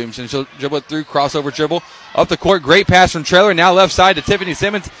by Williams, and she'll dribble it through, crossover dribble, up the court, great pass from Traylor, now left side to Tiffany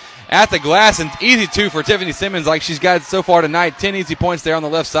Simmons at the glass, and easy two for Tiffany Simmons like she's got so far tonight, 10 easy points there on the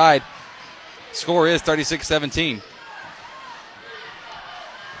left side. Score is 36-17.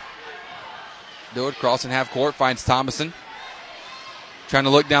 Dillard crossing half court, finds Thomason, trying to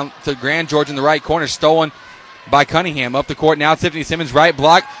look down to Grand George in the right corner, stolen by Cunningham. Up the court now, Tiffany Simmons, right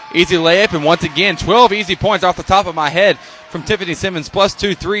block, easy layup, and once again, 12 easy points off the top of my head from Tiffany Simmons, plus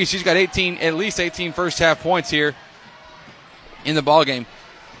 2 threes. She's got at least 18 first half points here in the ball game.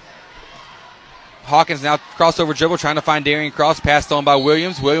 Hawkins now crossover dribble, trying to find Darian Cross, passed on by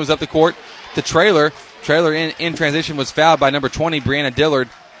Williams. Williams up the court to Traylor. Traylor in transition was fouled by number 20, Brianna Dillard.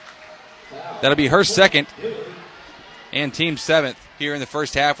 That'll be her second and team seventh here in the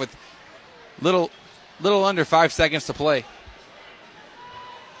first half with little under 5 seconds to play.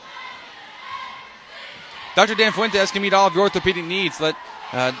 Dr. Dan Fuentes can meet all of your orthopedic needs. Let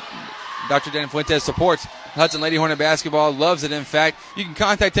Dr. Dan Fuentes supports Hudson Lady Hornet basketball, loves it. In fact, you can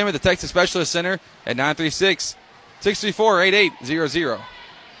contact him at the Texas Specialist Center at 936-634-8800.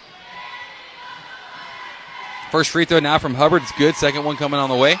 First free throw now from Hubbard. It's good. Second one coming on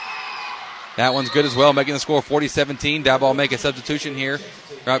the way. That one's good as well, making the score 40-17. Diboll make a substitution here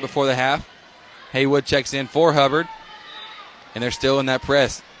right before the half. Haywood checks in for Hubbard, and they're still in that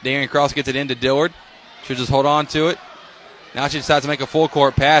press. Darian Cross gets it into Dillard. She'll just hold on to it. Now she decides to make a full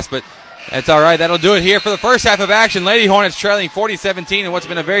court pass, but that's all right. That'll do it here for the first half of action. Lady Hornets trailing 40-17 in what's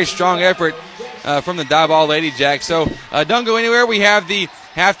been a very strong effort from the Diboll Lady Jacks. So don't go anywhere. We have the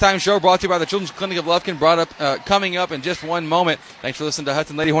halftime show brought to you by the Children's Clinic of Lufkin, coming up in just one moment. Thanks for listening to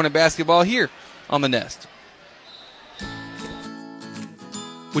Hudson Lady Hornet basketball here on The Nest.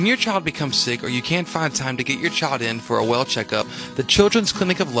 When your child becomes sick or you can't find time to get your child in for a well checkup, the Children's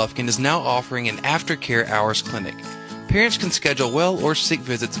Clinic of Lufkin is now offering an aftercare hours clinic. Parents can schedule well or sick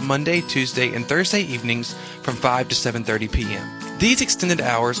visits Monday, Tuesday, and Thursday evenings from 5 to 7:30 p.m. These extended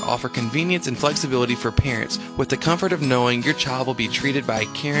hours offer convenience and flexibility for parents with the comfort of knowing your child will be treated by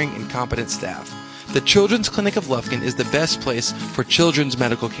a caring and competent staff. The Children's Clinic of Lufkin is the best place for children's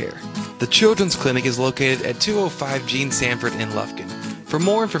medical care. The Children's Clinic is located at 205 Gene Sanford in Lufkin. For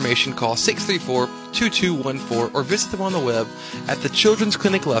more information, call 634-2214 or visit them on the web at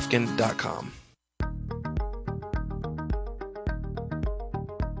thechildren'scliniclufkin.com.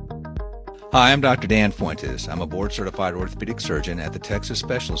 Hi, I'm Dr. Dan Fuentes. I'm a board-certified orthopedic surgeon at the Texas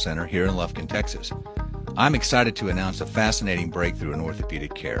Specialist Center here in Lufkin, Texas. I'm excited to announce a fascinating breakthrough in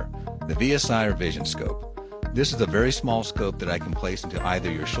orthopedic care, the VSI or Vision Scope. This is a very small scope that I can place into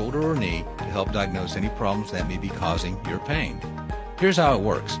either your shoulder or knee to help diagnose any problems that may be causing your pain. Here's how it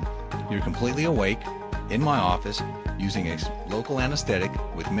works. You're completely awake, in my office, using a local anesthetic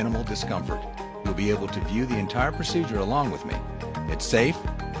with minimal discomfort. You'll be able to view the entire procedure along with me. It's safe,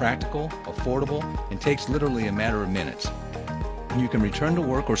 practical, affordable, and takes literally a matter of minutes. You can return to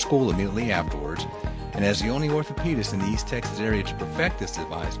work or school immediately afterwards, and as the only orthopedist in the East Texas area to perfect this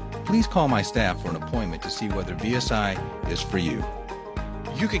device, please call my staff for an appointment to see whether VSI is for you.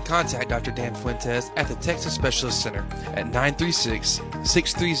 You can contact Dr. Dan Fuentes at the Texas Specialist Center at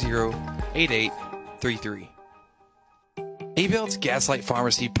 936-630-8833. Abel's Gaslight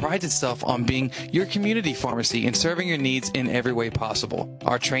Pharmacy prides itself on being your community pharmacy and serving your needs in every way possible.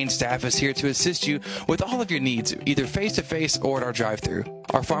 Our trained staff is here to assist you with all of your needs, either face-to-face or at our drive-thru.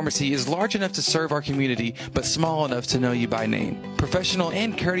 Our pharmacy is large enough to serve our community, but small enough to know you by name. Professional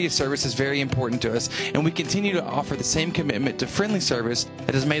and courteous service is very important to us, and we continue to offer the same commitment to friendly service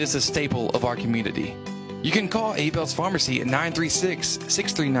that has made us a staple of our community. You can call Abel's Pharmacy at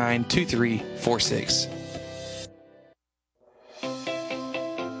 936-639-2346.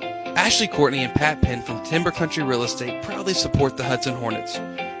 Ashley Courtney and Pat Penn from Timber Country Real Estate proudly support the Hudson Hornets.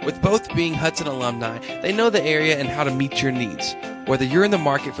 With both being Hudson alumni, they know the area and how to meet your needs. Whether you're in the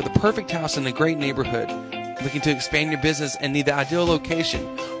market for the perfect house in a great neighborhood, looking to expand your business and need the ideal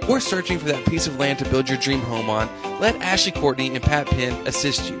location, or searching for that piece of land to build your dream home on, let Ashley Courtney and Pat Penn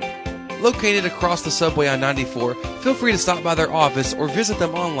assist you. Located across the subway on 94, feel free to stop by their office or visit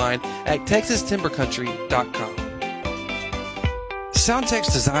them online at texastimbercountry.com.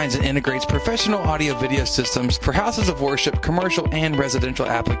 Soundtex designs and integrates professional audio-video systems for houses of worship, commercial, and residential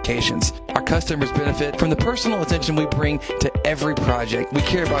applications. Our customers benefit from the personal attention we bring to every project. We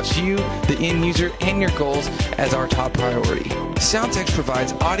care about you, the end user, and your goals as our top priority. Soundtex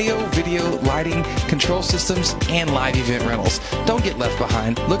provides audio, video, lighting, control systems, and live event rentals. Don't get left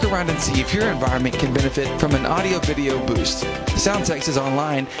behind. Look around and see if your environment can benefit from an audio-video boost. Soundtex is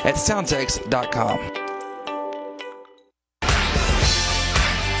online at soundtex.com.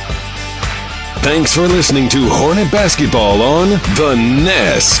 Thanks for listening to Hornet Basketball on The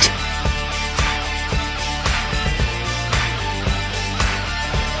Nest.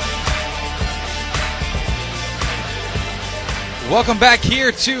 Welcome back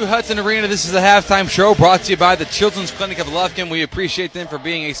here to Hudson Arena. This is the halftime show brought to you by the Children's Clinic of Lufkin. We appreciate them for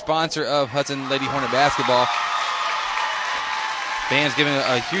being a sponsor of Hudson Lady Hornet basketball. Fans giving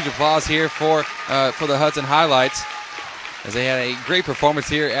a huge applause here for the Hudson Highlights, as they had a great performance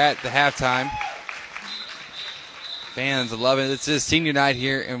here at the halftime. Fans loving it. This is senior night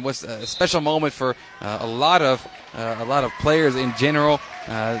here, and what's a special moment for a lot of players in general.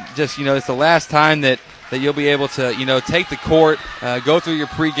 It's the last time that you'll be able to, take the court, go through your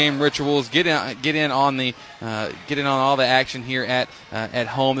pregame rituals, get in on all the action here at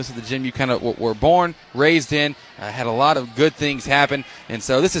home. This is the gym you kind of were born, raised in, had a lot of good things happen, and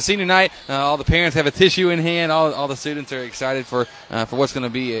so this is senior night. All the parents have a tissue in hand. All the students are excited for what's going to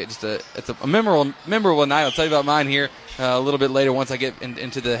be it's a memorable night. I'll tell you about mine here a little bit later once I get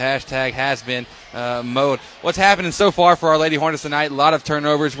into the hashtag has been mode. What's happening so far for our Lady Hornets tonight? A lot of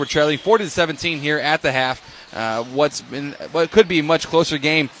turnovers. We're trailing 40-17 here at the half. What could be a much closer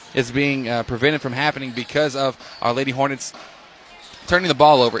game is being prevented from happening because of our Lady Hornets turning the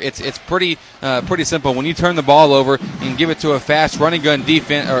ball over. It's pretty simple. When you turn the ball over and give it to a fast running gun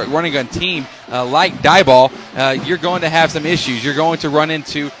defense or running gun team like Diboll, you're going to have some issues. You're going to run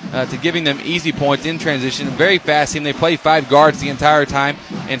into to giving them easy points in transition. Very fast team. They play 5 guards the entire time,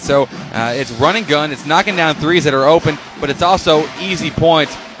 and so it's running gun. It's knocking down threes that are open, but it's also easy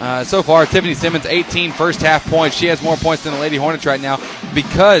points. So far, Tiffany Simmons, 18 first half points. She has more points than the Lady Hornets right now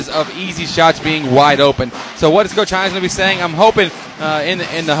because of easy shots being wide open. So what is Coach Hines going to be saying? I'm hoping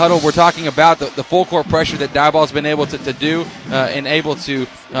in the huddle we're talking about the full court pressure that Diboll's been able to do and able to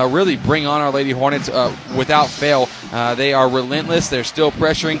really bring on our Lady Hornets without fail. They are relentless. They're still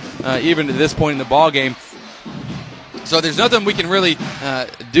pressuring even to this point in the ball game. So there's nothing we can really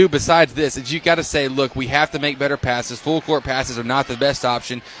do besides this. Is you got to say, look, we have to make better passes. Full court passes are not the best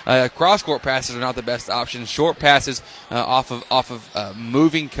option. Cross court passes are not the best option. Short passes off of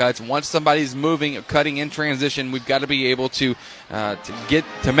moving cuts. Once somebody's moving, cutting in transition, we've got to be able to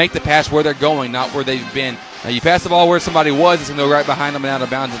make the pass where they're going, not where they've been. You pass the ball where somebody was, it's going to go right behind them and out of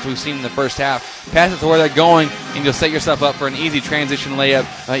bounds, as we've seen in the first half. Pass it to where they're going, and you'll set yourself up for an easy transition layup,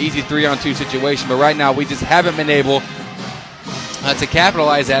 easy 3-on-2 situation. But right now, we just haven't been able to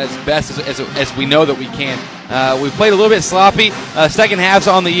capitalize that as best as we know that we can. We've played a little bit sloppy. Second halves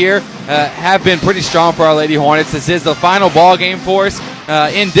on the year have been pretty strong for our Lady Hornets. This is the final ball game for us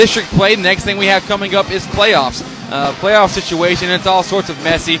in district play. The next thing we have coming up is playoffs. Playoff situation. It's all sorts of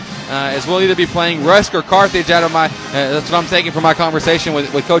messy, as we'll either be playing Rusk or Carthage out of my that's what I'm taking from my conversation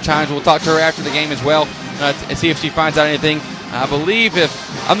with Coach Hines. We'll talk to her after the game as well and see if she finds out anything. I believe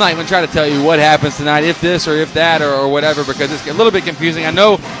I'm not even trying to tell you what happens tonight, if this or if that or whatever, because it's a little bit confusing. I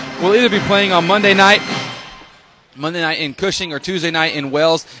know we'll either be playing on Monday night in Cushing or Tuesday night in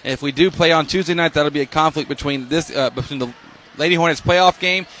Wells. If we do play on Tuesday night, that'll be a conflict between the Lady Hornets playoff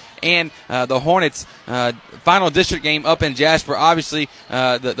game and the Hornets final district game up in Jasper. Obviously,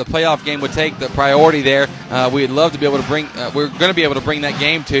 the playoff game would take the priority there. We'd love to be able to bring we're going to be able to bring that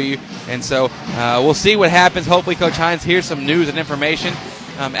game to you, and so we'll see what happens. Hopefully Coach Hines hears some news and information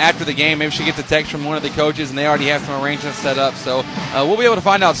after the game. Maybe she gets a text from one of the coaches and they already have some arrangements set up, so we'll be able to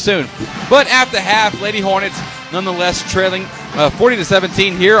find out soon. But after half, Lady Hornets nonetheless trailing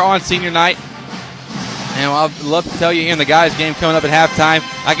 40-17 here on senior night. And I'd love to tell you in the guys' game coming up at halftime.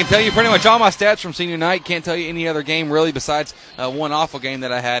 I can tell you pretty much all my stats from senior night. Can't tell you any other game really besides one awful game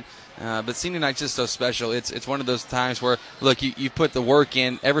that I had. But senior night's just so special. It's one of those times where, look, you put the work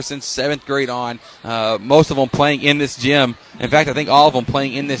in ever since 7th grade on. Most of them playing in this gym. In fact, I think all of them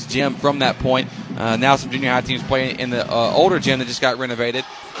playing in this gym from that point. Now some junior high teams playing in the older gym that just got renovated.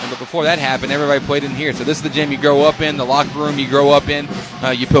 But before that happened, everybody played in here. So this is the gym you grow up in, the locker room you grow up in.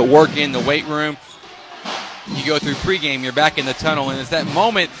 You put work in, the weight room. You go through pregame, you're back in the tunnel, and it's that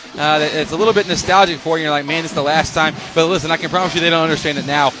moment that it's a little bit nostalgic for you. You're like, man, it's the last time. But listen, I can promise you they don't understand it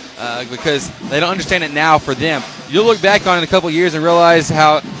now because they don't understand it now for them. You'll look back on it in a couple of years and realize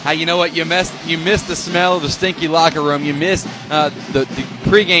how you know what, you missed the smell of the stinky locker room. You missed the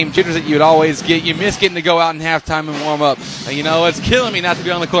pregame jitters that you would always get. You miss getting to go out in halftime and warm up. You know, it's killing me not to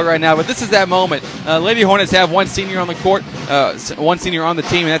be on the court right now, but this is that moment. Lady Hornets have one senior on the court, one senior on the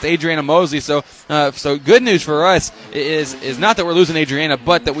team, and that's Adriana Mosley. So good news for us is not that we're losing Adriana,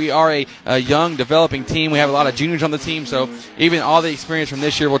 but that we are a young, developing team. We have a lot of juniors on the team, so even all the experience from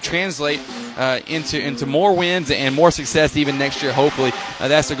this year will translate into more wins and more success even next year, hopefully.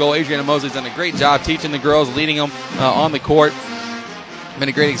 That's the goal. Adriana Mosley's done a great job teaching the girls, leading them on the court. been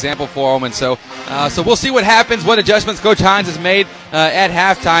a great example for them. And so we'll see what happens, what adjustments Coach Hines has made at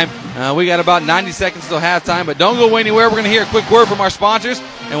halftime. We got about 90 seconds till halftime, but don't go anywhere. We're going to hear a quick word from our sponsors,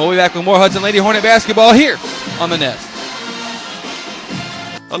 and we'll be back with more Hudson Lady Hornet basketball here on The Nest.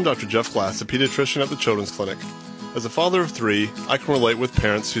 I'm Dr. Jeff Glass, a pediatrician at the Children's Clinic. As a father of 3, I can relate with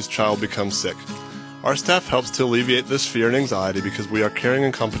parents whose child becomes sick. Our staff helps to alleviate this fear and anxiety because we are caring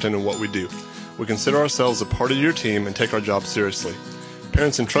and competent in what we do. We consider ourselves a part of your team and take our job seriously.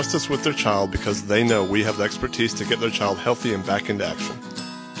 Parents entrust us with their child because they know we have the expertise to get their child healthy and back into action.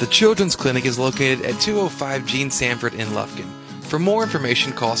 The Children's Clinic is located at 205 Gene Sanford in Lufkin. For more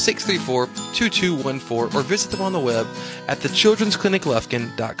information, call 634-2214 or visit them on the web at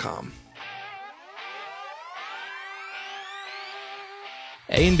thechildren'scliniclufkin.com.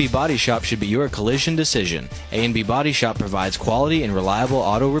 A&B Body Shop should be your collision decision. A&B Body Shop provides quality and reliable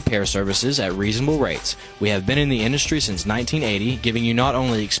auto repair services at reasonable rates. We have been in the industry since 1980, giving you not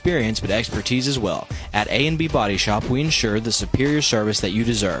only experience but expertise as well. At A&B Body Shop, we ensure the superior service that you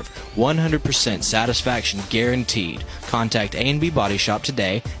deserve. 100% satisfaction guaranteed. Contact A&B Body Shop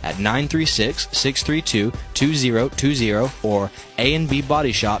today at 936-632-2020 or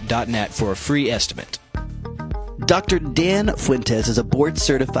anbbodyshop.net for a free estimate. Dr. Dan Fuentes is a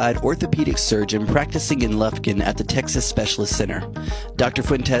board-certified orthopedic surgeon practicing in Lufkin at the Texas Specialist Center. Dr.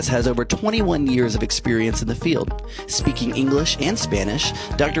 Fuentes has over 21 years of experience in the field. Speaking English and Spanish,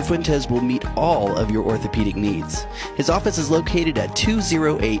 Dr. Fuentes will meet all of your orthopedic needs. His office is located at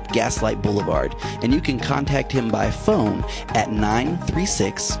 208 Gaslight Boulevard, and you can contact him by phone at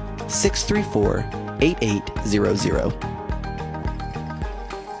 936-634-8800.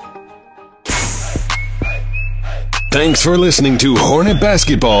 Thanks for listening to Hornet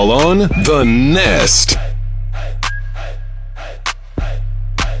Basketball on The Nest.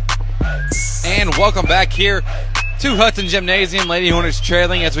 And welcome back here to Hudson Gymnasium. Lady Hornets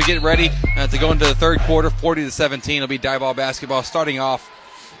trailing as we get ready to go into the third quarter. 40-17. It'll be Diboll basketball starting off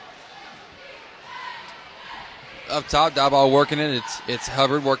up top. Diboll working it. It's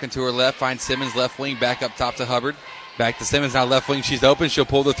Hubbard working to her left. Finds Simmons left wing. Back up top to Hubbard. Back to Simmons now left wing. She's open. She'll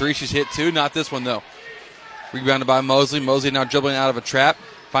pull the three. She's hit 2. Not this one though. Rebounded by Mosley. Mosley now dribbling out of a trap.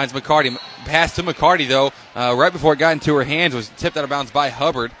 Finds McCarty. Pass to McCarty, though, right before it got into her hands, was tipped out of bounds by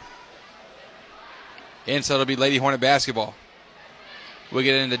Hubbard. And so it'll be Lady Hornet basketball. We'll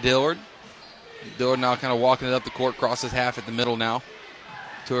get into Dillard. Dillard now kind of walking it up the court, crosses half at the middle now.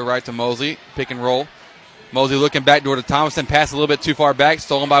 To her right to Mosley. Pick and roll. Mosley looking back door to Thompson. Pass a little bit too far back.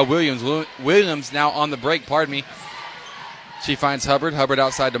 Stolen by Williams. Williams now on the break, pardon me. She finds Hubbard. Hubbard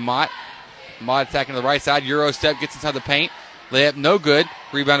outside to Mott. Mott attacking to the right side. Euro step, gets inside the paint. Layup no good.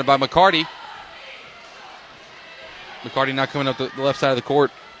 Rebounded by McCarty. McCarty now coming up the left side of the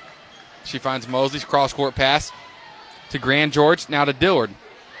court. She finds Mosley's cross-court pass to Grand George. Now to Dillard.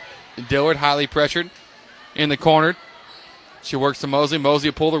 Dillard highly pressured in the corner. She works to Mosley. Mosley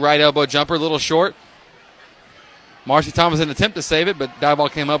will pull the right elbow jumper, a little short. Marcy Thomas an attempt to save it, but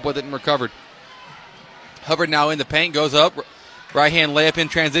Diboll came up with it and recovered. Hubbard now in the paint, goes up. Right-hand layup in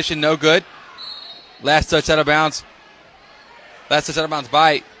transition, no good. Last touch out of bounds. Last touch out of bounds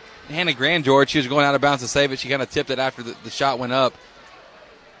by Hannah Grand George. She was going out of bounds to save it. She kind of tipped it after the shot went up.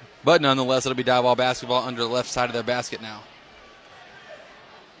 But nonetheless, it'll be Diboll basketball under the left side of their basket now.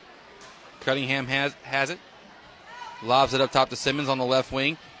 Cunningham has it. Lobs it up top to Simmons on the left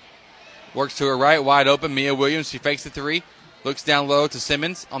wing. Works to her right, wide open. Mia Williams, she fakes the three. Looks down low to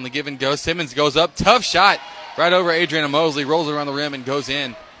Simmons on the give and go. Simmons goes up. Tough shot right over Adriana Mosley. Rolls around the rim and goes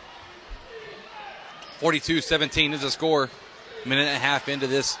in. 42-17 is the score. Minute and a half into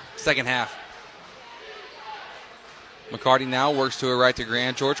this second half. McCarty now works to her right to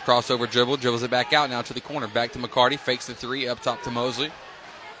Grand George. Crossover dribble. Dribbles it back out now to the corner. Back to McCarty. Fakes the three up top to Mosley.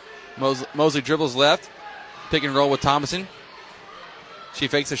 Mosley dribbles left. Pick and roll with Thomason. She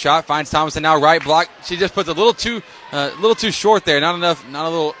fakes the shot. Finds Thomason now right block. She just puts a little too short there. Not enough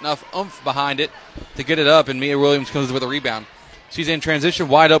oomph behind it to get it up. And Mia Williams comes with a rebound. She's in transition.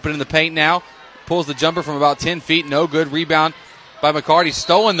 Wide open in the paint now. Pulls the jumper from about 10 feet. No good. Rebound by McCarty.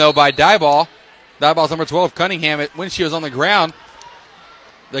 Stolen, though, by Diboll. Diboll's number 12, Cunningham, when she was on the ground.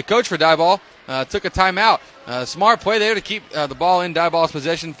 The coach for Diboll took a timeout. Smart play there to keep the ball in Diboll's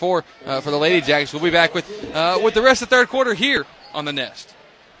possession for the Lady Jacks. We'll be back with the rest of the third quarter here on The Nest.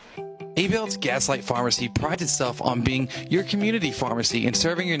 Abel's Gaslight Pharmacy prides itself on being your community pharmacy and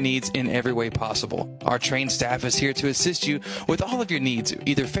serving your needs in every way possible. Our trained staff is here to assist you with all of your needs,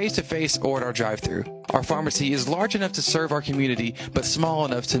 either face-to-face or at our drive-thru. Our pharmacy is large enough to serve our community, but small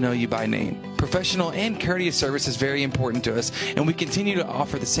enough to know you by name. Professional and courteous service is very important to us, and we continue to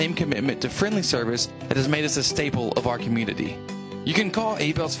offer the same commitment to friendly service that has made us a staple of our community. You can call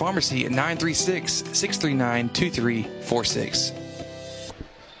Abel's Pharmacy at 936-639-2346.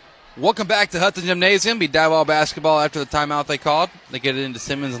 Welcome back to Hudson Gymnasium. Be Diboll basketball after the timeout they called. They get it into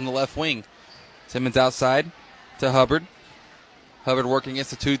Simmons on the left wing. Simmons outside to Hubbard. Hubbard working against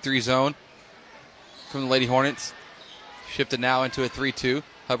the 2-3 zone from the Lady Hornets. Shifted now into a 3-2.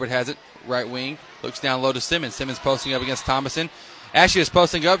 Hubbard has it, right wing. Looks down low to Simmons. Simmons posting up against Thomason. As she is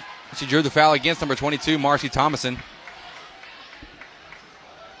posting up, she drew the foul against number 22, Marcy Thomason.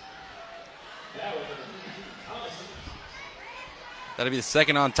 That'll be the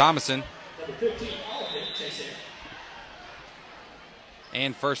second on Thomason.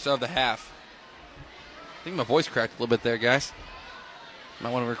 And first of the half. I think my voice cracked a little bit there, guys.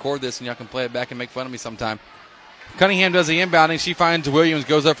 Might want to record this and y'all can play it back and make fun of me sometime. Cunningham does the inbounding. She finds Williams,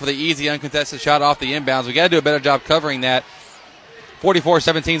 goes up for the easy uncontested shot off the inbounds. We got to do a better job covering that.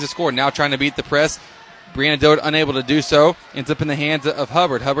 44-17 is the score. Now trying to beat the press. Brianna Dillard unable to do so. Ends up in the hands of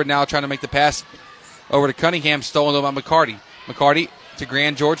Hubbard. Hubbard now trying to make the pass over to Cunningham. Stolen over by McCarty. McCarty to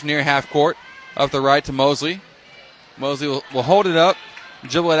Grand George near half court. Up the right to Mosley. Mosley will hold it up.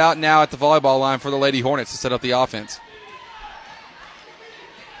 Dribble it out now at the volleyball line for the Lady Hornets to set up the offense.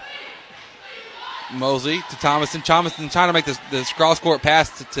 Mosley to Thomason. Thomason trying to make the cross-court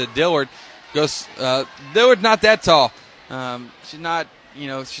pass to Dillard. Dillard's not that tall. She's not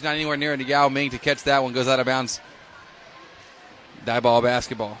anywhere near Gao Ming to catch that one. Goes out of bounds. Diboll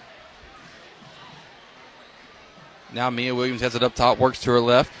basketball. Now Mia Williams has it up top, works to her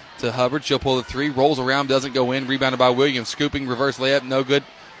left to Hubbard. She'll pull the three, rolls around, doesn't go in. Rebounded by Williams. Scooping, reverse layup, no good.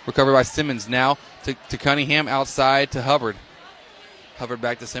 Recovered by Simmons now to Cunningham, outside to Hubbard. Hubbard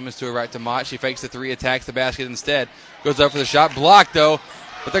back to Simmons, to her right to Mott. She fakes the three, attacks the basket instead. Goes up for the shot, blocked though,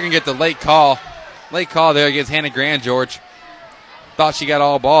 but they're going to get the late call. Late call there against Hannah Grand George. Thought she got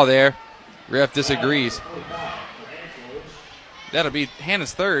all ball there. Ref disagrees. That'll be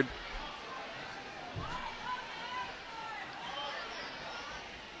Hannah's third.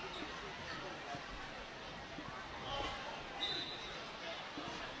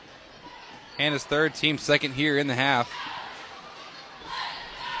 Hannah's third, team second here in the half.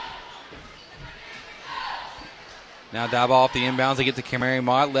 Now dive off the inbounds. They get to Camry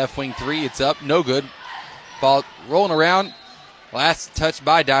Mott. Left wing three. It's up. No good. Ball rolling around. Last touch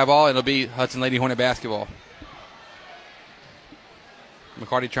by Diboll. It'll be Hudson Lady Hornet basketball.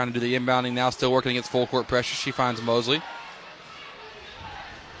 McCarty trying to do the inbounding now. Still working against full court pressure. She finds Mosley.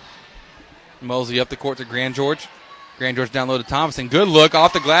 Mosley up the court to Grand George. Grand George down low to Thompson. Good look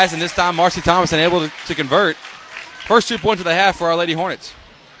off the glass, and this time Marcy Thompson able to convert. First 2 points of the half for our Lady Hornets.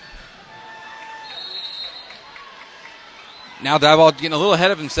 Now Diboll getting a little ahead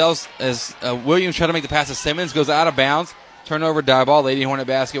of themselves as Williams trying to make the pass to Simmons. Goes out of bounds. Turnover Diboll. Lady Hornet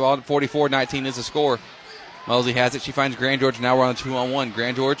basketball. 44-19 is the score. Mosley has it. She finds Grand George. Now we're on a 2-on-1.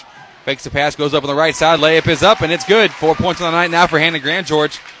 Grand George fakes the pass. Goes up on the right side. Layup is up, and it's good. 4 points on the night now for Hannah Grand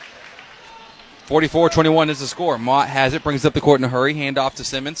George. 44-21 is the score. Mott has it. Brings up the court in a hurry. Hand off to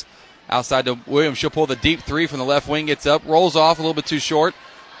Simmons. Outside to Williams. She'll pull the deep three from the left wing. Gets up. Rolls off a little bit too short.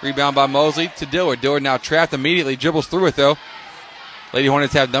 Rebound by Mosley to Dillard. Dillard now trapped immediately. Dribbles through it, though. Lady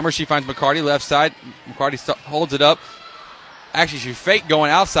Hornets have numbers. She finds McCarty left side. McCarty holds it up. Actually, she faked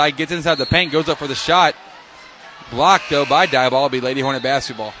going outside. Gets inside the paint. Goes up for the shot. Blocked, though, by Diboll. It'll be Lady Hornet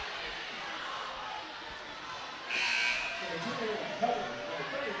basketball.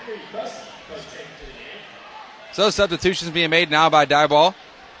 So substitutions being made now by Diboll.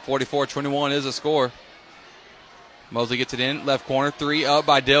 44-21 is the score. Mosley gets it in. Left corner. Three up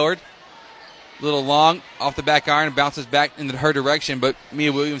by Dillard. A little long off the back iron. Bounces back into her direction, but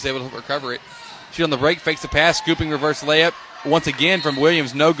Mia Williams able to recover it. She's on the break. Fakes the pass. Scooping reverse layup. Once again from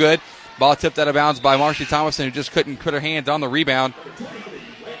Williams. No good. Ball tipped out of bounds by Marcy Thomason, who just couldn't put her hands on the rebound.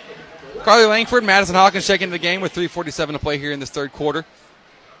 Carly Langford, Madison Hawkins checking into the game with 3:47 to play here in this third quarter.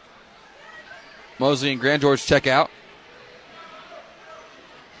 Mosley and Grand George check out.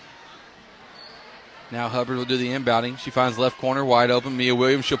 Now Hubbard will do the inbounding. She finds left corner wide open. Mia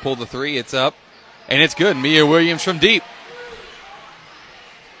Williams, she'll pull the three. It's up. And it's good. Mia Williams from deep.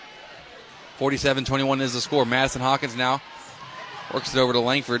 47-21 is the score. Madison Hawkins now works it over to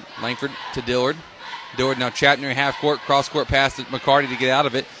Langford. Langford to Dillard. Dillard now trapped near half court. Cross court pass to McCarty to get out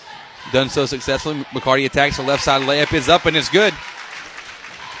of it. Done so successfully. McCarty attacks the left side. Layup is up and it's good.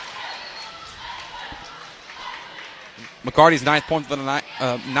 McCarty's ninth point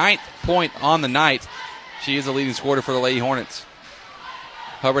on the night. She is the leading scorer for the Lady Hornets.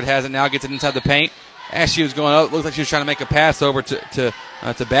 Hubbard has it now, gets it inside the paint. As she was going up, looked like she was trying to make a pass over to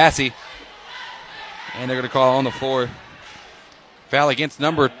Bassie. And they're going to call on the floor. Foul against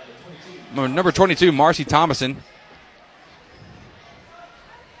number 22, Marcy Thomason.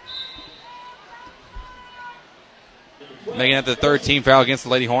 making it the third team foul against the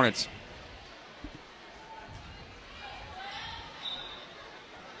Lady Hornets.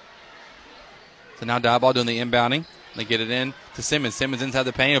 So now Diboll doing the inbounding. They get it in to Simmons. Simmons inside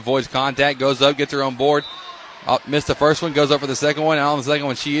the paint, avoids contact, goes up, gets her on board. Missed the first one, goes up for the second one, and on the second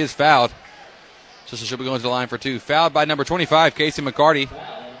one she is fouled. So she'll be going to the line for two. Fouled by number 25, Casey McCarty.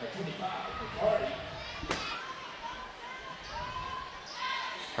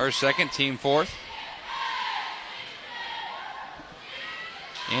 Her second, team fourth.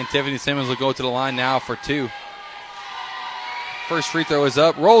 And Tiffany Simmons will go to the line now for two. First free throw is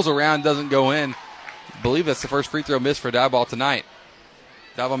up, rolls around, doesn't go in. I believe that's the first free throw missed for Diboll tonight.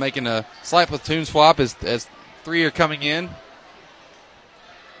 Diboll making a slight platoon swap as three are coming in.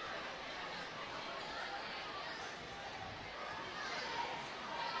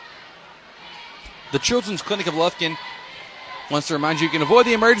 The Children's Clinic of Lufkin wants to remind you can avoid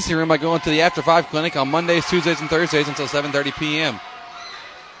the emergency room by going to the After 5 clinic on Mondays, Tuesdays, and Thursdays until 7:30 p.m.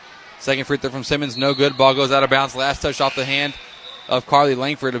 Second free throw from Simmons, no good. Ball goes out of bounds. Last touch off the hand of Carly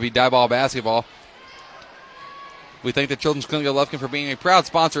Langford. It'll be Diboll basketball. We thank the Children's Clinic of Lufkin for being a proud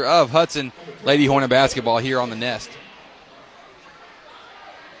sponsor of Hudson Lady Hornet basketball here on the Nest.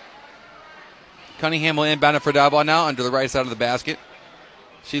 Cunningham will inbound it for Diboll now under the right side of the basket.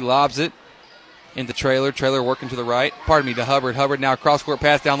 She lobs it into Traylor. Traylor working to the right. Pardon me, to Hubbard. Hubbard now cross-court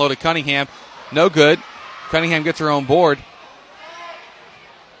pass down low to Cunningham. No good. Cunningham gets her own board.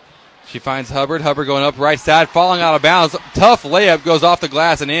 She finds Hubbard. Hubbard going up right side, falling out of bounds. Tough layup, goes off the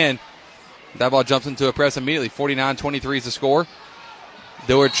glass and in. Diboll jumps into a press immediately. 49-23 is the score.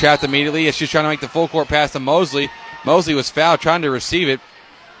 Dillard trapped immediately as she's trying to make the full court pass to Mosley. Mosley was fouled trying to receive it.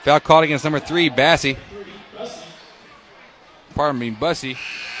 Foul caught against number 3, Bussy.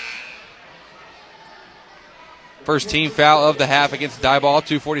 First team foul of the half against Diboll.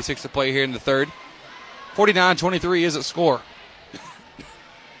 2:46 to play here in the third. 49-23 is the score.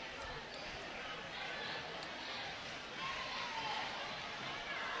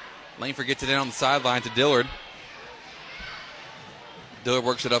 Langford gets it in on the sideline to Dillard. Dillard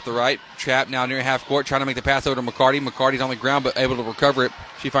works it up the right. Trap now near half court, trying to make the pass over to McCarty. McCarty's on the ground, but able to recover it.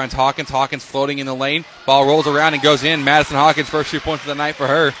 She finds Hawkins. Hawkins floating in the lane. Ball rolls around and goes in. Madison Hawkins, first 2 points of the night for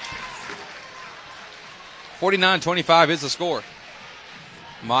her. 49-25 is the score.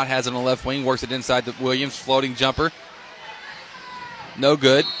 Mott has it on the left wing, works it inside to Williams. Floating jumper. No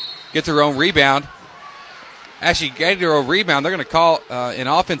good. Gets her own rebound. Actually, getting her a rebound. They're going to call an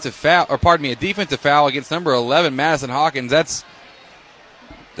offensive foul, or pardon me, a defensive foul against number 11, Madison Hawkins. That's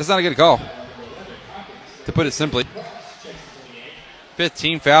not a good call, to put it simply. 5th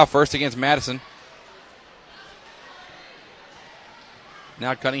team foul, first against Madison.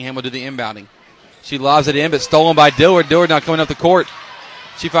 Now Cunningham will do the inbounding. She lobs it in, but stolen by Dillard. Dillard not coming up the court.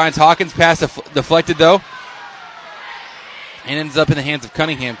 She finds Hawkins, pass deflected though, and ends up in the hands of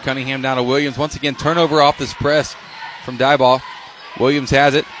Cunningham. Cunningham down to Williams. Once again, turnover off this press from Diboll. Williams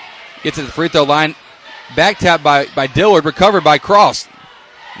has it. Gets to the free throw line. Back tap by Dillard. Recovered by Cross.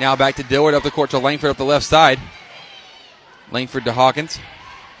 Now back to Dillard up the court to Langford up the left side. Langford to Hawkins.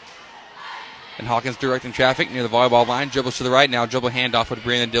 And Hawkins directing traffic near the volleyball line. Dribbles to the right now. Dribble handoff with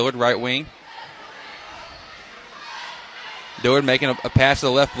Brandon Dillard, right wing. Dillard making a pass to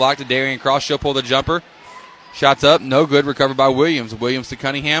the left block to Darian Cross. She'll pull the jumper. Shots up, no good. Recovered by Williams. Williams to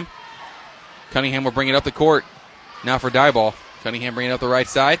Cunningham. Cunningham will bring it up the court. Now for Diboll. Cunningham bringing it up the right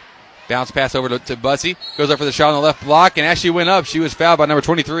side. Bounce pass over to Bussy. Goes up for the shot on the left block, and as she went up, she was fouled by number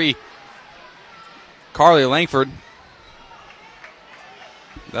 23, Carly Langford.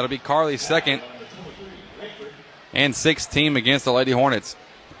 That'll be Carly's second and 6th team against the Lady Hornets.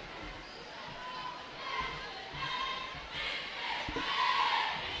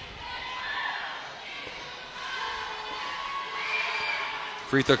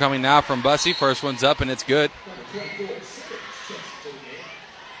 Free throw coming now from Bussy. First one's up, and it's good.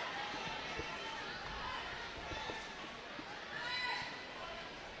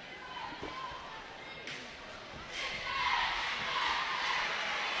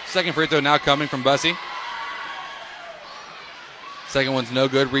 Second free throw now coming from Bussy. Second one's no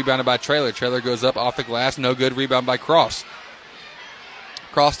good. Rebounded by Traylor. Traylor goes up off the glass. No good. Rebound by Cross.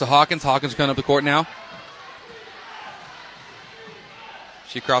 Cross to Hawkins. Hawkins coming up the court now.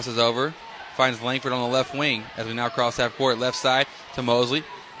 She crosses over. Finds Langford on the left wing as we now cross half court. Left side to Mosley.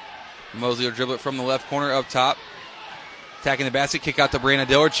 Mosley will dribble it from the left corner up top. Attacking the basket. Kick out to Brianna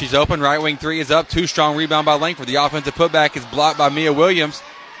Dillard. She's open. Right wing three is up. Too strong. Rebound by Langford. The offensive putback is blocked by Mia Williams.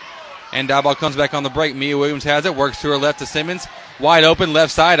 And Diboll comes back on the break. Mia Williams has it. Works to her left to Simmons. Wide open.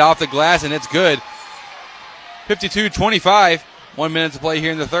 Left side off the glass, and it's good. 52-25. 1 minute to play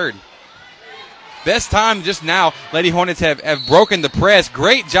here in the third. Best time just now. Lady Hornets have broken the press.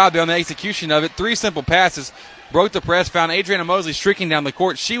 Great job on the execution of it. 3 simple passes. Broke the press, found Adriana Mosley streaking down the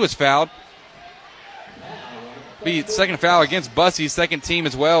court. She was fouled. Be second foul against Bussey's second team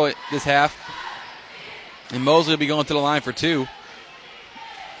as well this half. And Mosley will be going to the line for 2.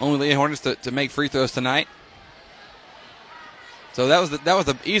 Only Lady Hornets to make free throws tonight. So that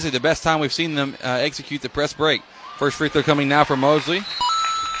was easily the best time we've seen them execute the press break. First free throw coming now for Mosley.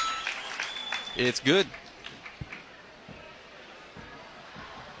 It's good.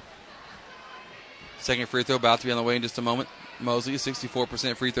 Second free throw about to be on the way in just a moment. Mosley, a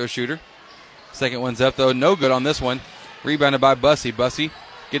 64% free throw shooter. Second one's up, though. No good on this one. Rebounded by Bussey. Bussey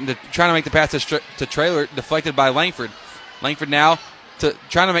trying to make the pass to Traylor, deflected by Langford. Langford now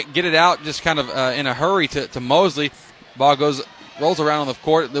trying to get it out, just kind of in a hurry to Mosley. Ball rolls around on the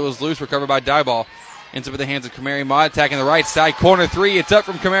court. It was loose, recovered by Dieball. Ends up in the hands of Kamari Mott, attacking the right side. Corner 3. It's up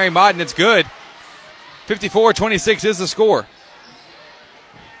from Kamari Mott, and it's good. 54-26 is the score.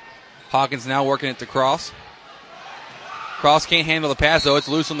 Hawkins now working it to Cross. Cross can't handle the pass, though. It's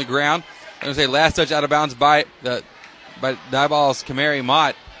loose on the ground. I'm going to say last touch out of bounds by Dieball's Kamari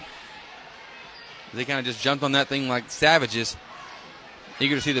Mott. They kind of just jumped on that thing like savages.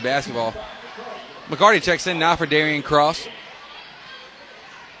 Eager to see the basketball. McCarty checks in now for Darian Cross.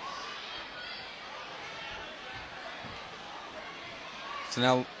 So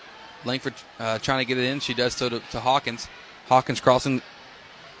now Langford trying to get it in. She does so to Hawkins. Hawkins crossing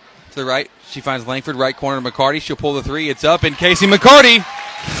to the right. She finds Langford, right corner to McCarty. She'll pull the 3. It's up, and Casey McCarty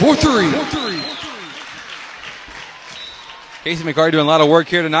for 3. Casey McCarty doing a lot of work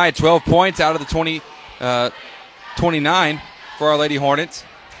here tonight. 12 points out of the 29 for our Lady Hornets.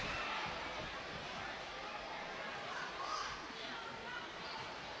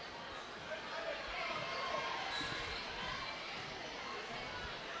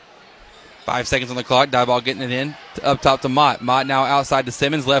 Five seconds on the clock. Dieball getting it in. Up top to Mott. Mott now outside to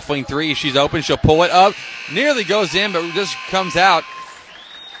Simmons. Left wing 3. She's open. She'll pull it up. Nearly goes in, but just comes out.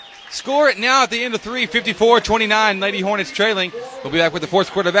 Score it now at the end of 3. 54-29. Lady Hornets trailing. We'll be back with the fourth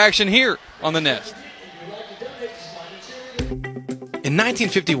quarter of action here on the Nest. In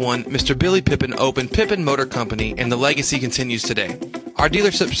 1951, Mr. Billy Pippin opened Pippin Motor Company, and the legacy continues today. Our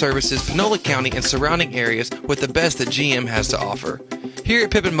dealership services Panola County and surrounding areas with the best that GM has to offer. Here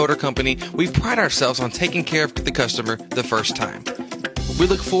at Pippin Motor Company, we pride ourselves on taking care of the customer the first time. We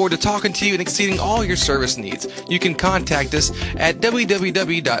look forward to talking to you and exceeding all your service needs. You can contact us at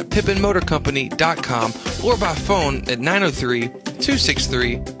www.pippinmotorcompany.com or by phone at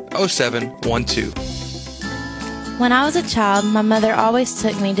 903-263-0712. When I was a child, my mother always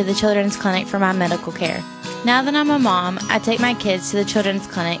took me to the children's clinic for my medical care. Now that I'm a mom, I take my kids to the children's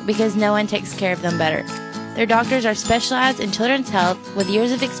clinic because no one takes care of them better. Their doctors are specialized in children's health with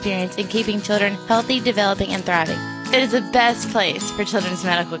years of experience in keeping children healthy, developing, and thriving. It is the best place for children's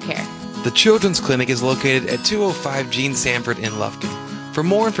medical care. The Children's Clinic is located at 205 Gene Sanford in Lufkin. For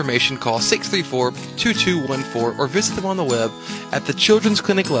more information, call 634-2214 or visit them on the web at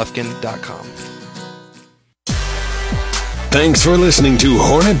thechildren'scliniclufkin.com. Thanks for listening to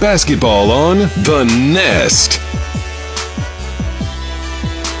Hornet Basketball on The Nest.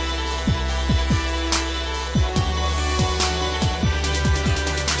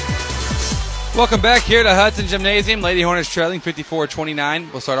 Welcome back here to Hudson Gymnasium. Lady Hornets trailing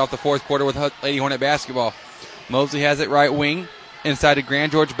 54-29. We'll start off the fourth quarter with Lady Hornet basketball. Mosley has it right wing. Inside to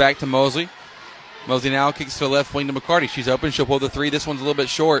Grand George, back to Mosley. Mosley now kicks to the left wing to McCarty. She's open. She'll pull the 3. This one's a little bit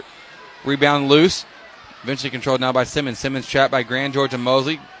short. Rebound loose. Eventually controlled now by Simmons. Simmons trapped by Grand George and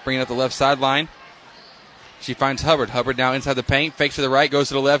Mosley. Bringing up the left sideline. She finds Hubbard. Hubbard now inside the paint. Fakes to the right. Goes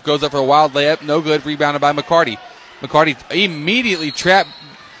to the left. Goes up for a wild layup. No good. Rebounded by McCarty. McCarty immediately trapped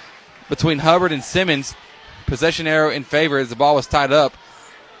between Hubbard and Simmons. Possession arrow in favor as the ball was tied up.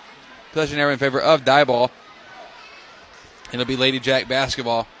 Possession arrow in favor of Dieball. It'll be Lady Jack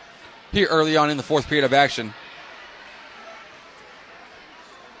basketball here early on in the fourth period of action.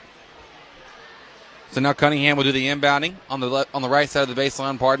 So now Cunningham will do the inbounding on the right side of the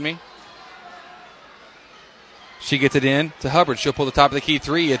baseline, pardon me. She gets it in to Hubbard. She'll pull the top of the key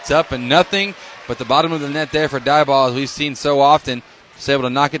 3. It's up and nothing, but the bottom of the net there for Dieball, as we've seen so often. She's able to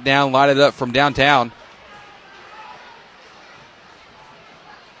knock it down, light it up from downtown.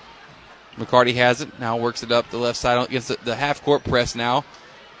 McCarty has it. Now works it up the left side against the half-court press now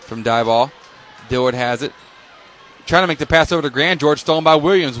from Dieball. Dillard has it. Trying to make the pass over to Grand George, stolen by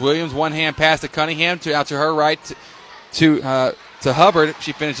Williams. Williams, one-hand pass to Cunningham, out to her right to Hubbard.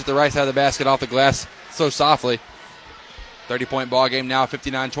 She finished at the right side of the basket off the glass so softly. 30-point ball game now,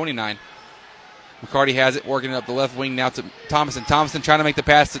 59-29. McCarty has it, working it up the left wing now to Thomason. Thomason trying to make the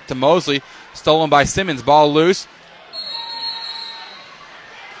pass to Mosley. Stolen by Simmons. Ball loose.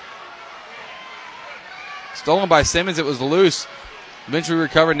 Stolen by Simmons. It was loose. Eventually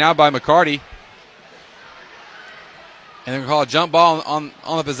recovered now by McCarty. And they're going to call a jump ball on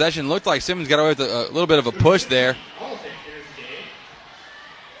the possession. Looked like Simmons got away with a little bit of a push there.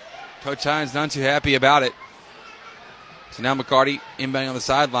 Coach Hines not too happy about it. So now McCarty inbounding on the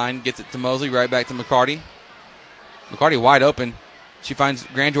sideline. Gets it to Mosley. Right back to McCarty. McCarty wide open. She finds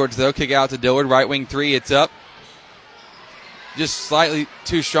Grand George, though. Kick out to Dillard. Right wing three. It's up. Just slightly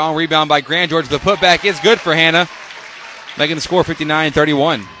too strong. Rebound by Grand George. The putback is good for Hannah. Making the score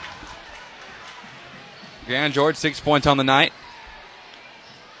 59-31. Grand George, 6 points on the night.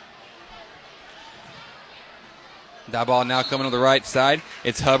 That ball now coming on the right side.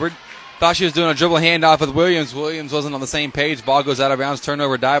 It's Hubbard. Thought she was doing a dribble handoff with Williams. Williams wasn't on the same page. Ball goes out of bounds.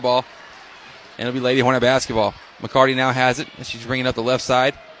 Turnover, die ball. And it'll be Lady Hornet basketball. McCarty now has it. She's bringing up the left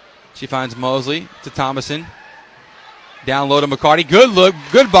side. She finds Mosley to Thomason. Down low to McCarty. Good look.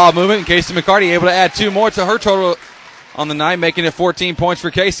 Good ball movement. And Casey McCarty able to add 2 more to her total on the night, making it 14 points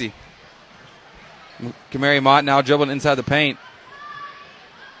for Casey. Kamari Mott now dribbling inside the paint.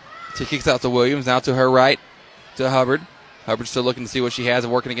 She kicks out to Williams. Now to her right to Hubbard. Hubbard still looking to see what she has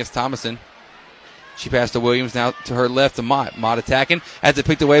and working against Thomason. She passed to Williams. Now to her left to Mott. Mott attacking. Has it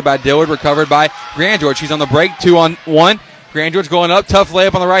picked away by Dillard. Recovered by Grand George. She's on the break. 2-on-1. Grand George going up. Tough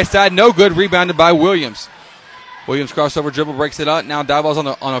layup on the right side. No good. Rebounded by Williams. Williams crossover dribble. Breaks it up. Now Dive Ball's on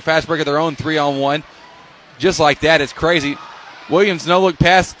a fast break of their own. 3-on-1. Just like that. It's crazy. Williams no look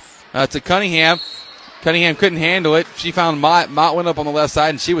pass to Cunningham. Cunningham couldn't handle it. She found Mott. Mott went up on the left side,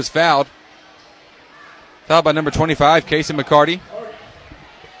 and she was fouled. Fouled by number 25, Casey McCarty.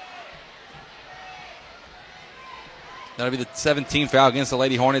 That'll be the 17th foul against the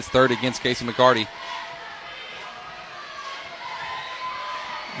Lady Hornets, 3rd against Casey McCarty.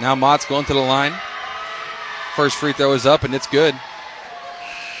 Now Mott's going to the line. First free throw is up, and it's good.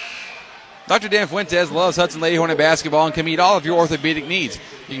 Dr. Dan Fuentes loves Hudson Lady Hornet basketball and can meet all of your orthopedic needs.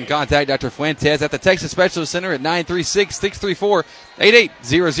 You can contact Dr. Fuentes at the Texas Specialist Center at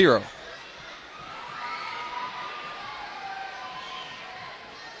 936-634-8800.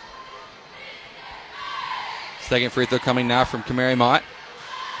 Second free throw coming now from Kamari Mott.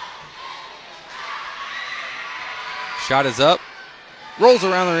 Shot is up. Rolls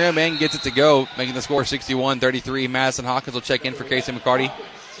around the rim and gets it to go, making the score 61-33. Madison Hawkins will check in for Casey McCarty.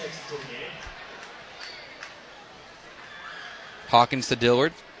 Hawkins to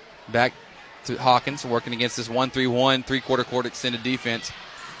Dillard. Back to Hawkins, working against this 1-3-1, three-quarter court extended defense.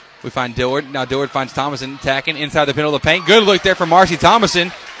 We find Dillard. Now Dillard finds Thomason attacking inside the middle of the paint. Good look there from Marcy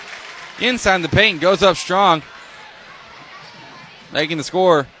Thomason. Inside the paint, goes up strong. Making the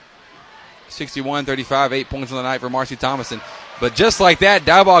score 61-35, 8 points on the night for Marcy Thomason. But just like that,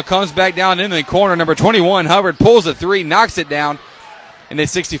 die ball comes back down into the corner. Number 21, Hubbard, pulls a three, knocks it down, and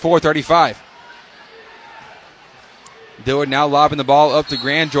it's 64-35. Dillard now lobbing the ball up to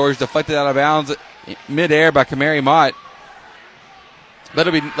Grand George, deflected out of bounds midair by Kamari Mott.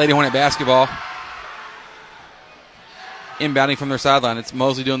 That'll be Lady Hornet basketball. Inbounding from their sideline. It's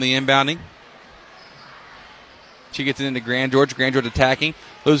Mosley doing the inbounding. She gets it into Grand George. Grand George attacking.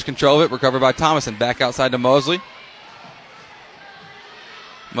 Loses control of it. Recovered by Thomason. Back outside to Mosley.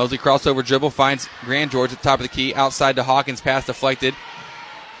 Mosley crossover dribble. Finds Grand George at the top of the key. Outside to Hawkins. Pass deflected.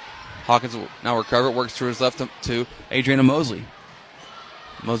 Hawkins will now recover. Works to his left to Adriana Mosley.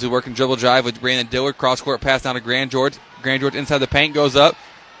 Mosley working dribble drive with Brandon Dillard. Cross court pass down to Grand George. Grand George inside the paint. Goes up.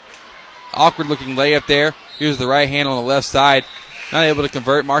 Awkward looking layup there. Here's the right hand on the left side. Not able to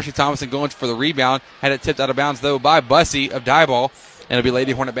convert. Marcy Thomason going for the rebound. Had it tipped out of bounds, though, by Bussey of Dieball. And it'll be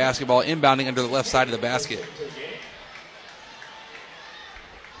Lady Hornet basketball inbounding under the left side of the basket.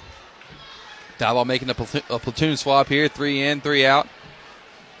 Dieball making a platoon swap here. 3 in, 3 out.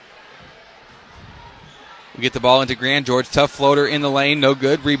 We get the ball into Grand George. Tough floater in the lane. No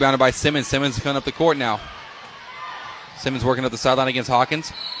good. Rebounded by Simmons. Simmons coming up the court now. Simmons working up the sideline against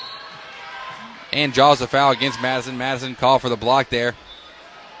Hawkins. And draws a foul against Madison. Madison called for the block there.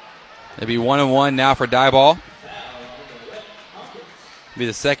 It'll be 1-1 now for Dieball. Be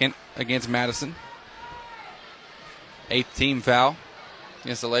the second against Madison. 8th team foul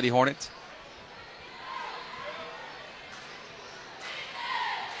against the Lady Hornets.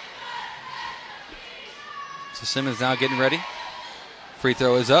 So Simmons now getting ready. Free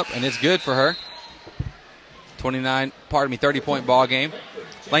throw is up, and it's good for her. 30-point ball game.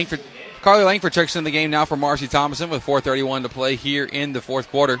 Carly Langford checks in the game now for Marcy Thomason with 4:31 to play here in the fourth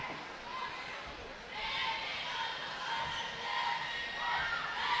quarter.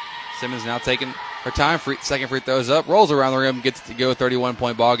 Simmons now taking Her time, second free throws up, rolls around the rim, gets to go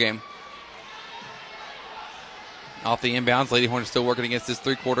 31-point ball game. Off the inbounds, Lady Hornets still working against this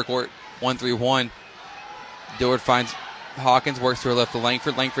three-quarter court, 1-3-1. Dillard finds Hawkins, works to her left to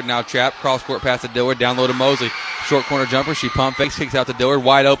Langford. Langford now trapped, cross-court pass to Dillard, down low to Mosley. Short corner jumper, she pump fakes, kicks out to Dillard,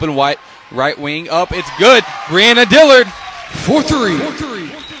 wide open, right wing, up, it's good. Brianna Dillard,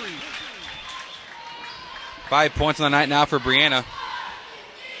 4-3. 5 points on the night now for Brianna.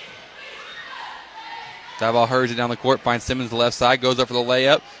 That ball hurries it down the court, finds Simmons the left side, goes up for the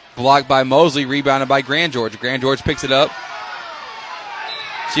layup. Blocked by Mosley, rebounded by Grand George. Grand George picks it up.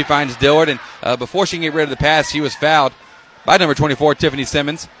 She finds Dillard, and before she can get rid of the pass, she was fouled by number 24, Tiffany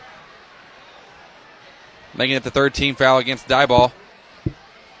Simmons. Making it the third team foul against Diboll.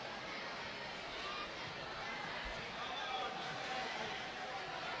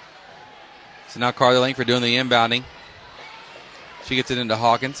 So now Carly Langford doing the inbounding. She gets it into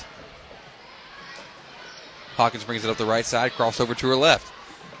Hawkins. Hawkins brings it up the right side, crossover to her left.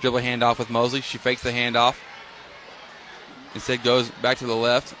 Dribble handoff with Mosley. She fakes the handoff. Instead goes back to the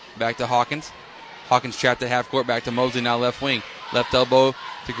left, back to Hawkins. Hawkins trapped at half court, back to Mosley, now left wing. Left elbow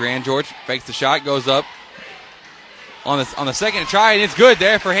to Grand George. Fakes the shot, goes up on the second try, and it's good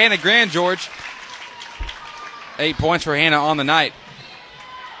there for Hannah Grand George. 8 points for Hannah on the night.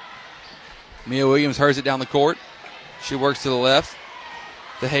 Mia Williams hers it down the court. She works to the left.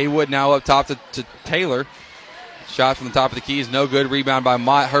 To Haywood, now up top to Taylor. Shot from the top of the key is no good. Rebound by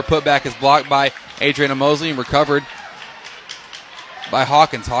Mott. Her putback is blocked by Adriana Mosley and recovered by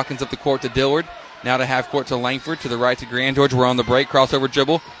Hawkins. Hawkins up the court to Dillard. Now to half court to Langford. To the right to Grand George. We're on the break. Crossover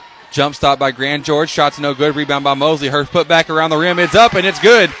dribble. Jump stop by Grand George. Shot's no good. Rebound by Mosley. Her putback around the rim. It's up and it's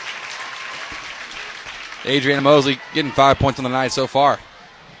good. Adriana Mosley getting 5 points on the night so far.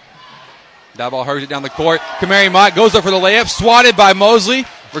 That ball hurries it down the court. Kamari Mott goes up for the layup. Swatted by Mosley.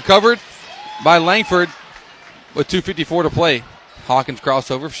 Recovered by Langford with 2:54 to play. Hawkins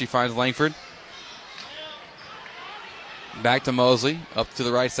crossover. She finds Langford. Back to Mosley. Up to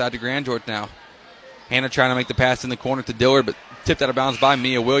the right side to Grand George now. Hannah trying to make the pass in the corner to Dillard, but tipped out of bounds by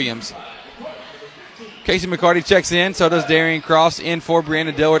Mia Williams. Casey McCarty checks in. So does Darian Cross in for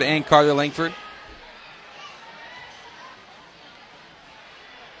Brianna Dillard and Carly Langford.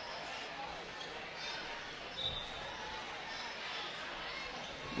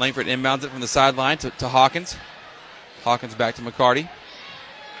 Langford inbounds it from the sideline to Hawkins. Hawkins back to McCarty.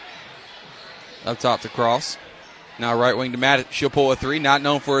 Up top to Cross. Now right wing to Matt. She'll pull a three. Not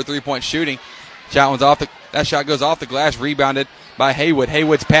known for her three-point shooting. That shot goes off the glass. Rebounded by Haywood.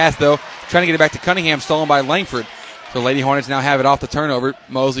 Haywood's pass, though, trying to get it back to Cunningham. Stolen by Langford. So Lady Hornets now have it off the turnover.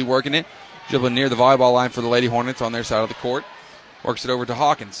 Mosley working it. Dribbling near the volleyball line for the Lady Hornets on their side of the court. Works it over to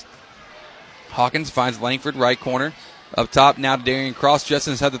Hawkins. Hawkins finds Langford, right corner. Up top now to Darian Cross. Just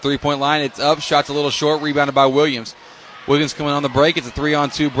inside the three-point line. It's up. Shot's a little short. Rebounded by Williams. Williams coming on the break. It's a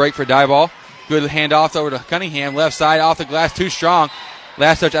 3-on-2 break for Diboll. Good handoff over to Cunningham. Left side off the glass. Too strong.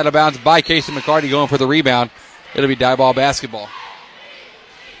 Last touch out of bounds by Casey McCarty going for the rebound. It'll be Diboll basketball.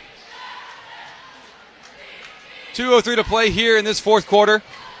 2:03 to play here in this fourth quarter.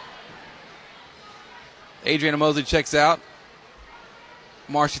 Adriana Mosley checks out.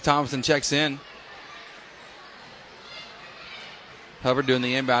 Marcy Thompson checks in. Hubbard doing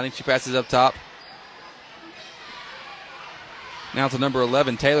the inbounding. She passes up top. Now to number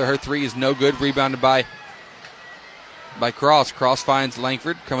 11, Taylor. Her three is no good. Rebounded by Cross. Cross finds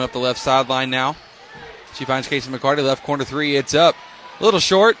Langford. Coming up the left sideline now. She finds Casey McCarty. Left corner three. It's up. A little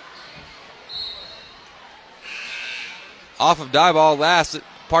short. Off of Diboll last.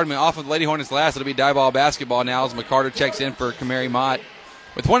 Off of Lady Hornets last. It'll be Diboll basketball now as McCarter checks in for Kamari Mott.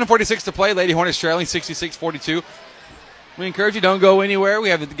 With 1:46 to play, Lady Hornets trailing 66-42. We encourage you, don't go anywhere. We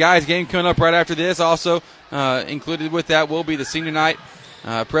have the guys' game coming up right after this. Also included with that will be the senior night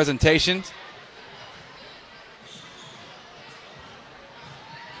presentations.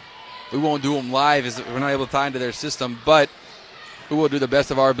 We won't do them live as we're not able to tie into their system, but we will do the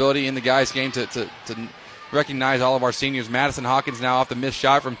best of our ability in the guys' game to recognize all of our seniors. Madison Hawkins now off the missed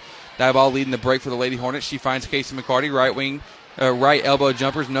shot from Diboll, leading the break for the Lady Hornets. She finds Casey McCarty, right wing, right elbow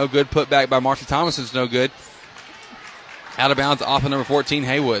jumpers, no good. Put back by Marcy Thomason's no good. Out of bounds off of number 14,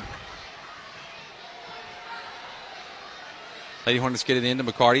 Haywood. Lady Hornets get it into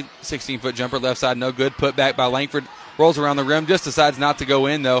McCarty. 16-foot jumper, left side, no good. Put back by Langford. Rolls around the rim, just decides not to go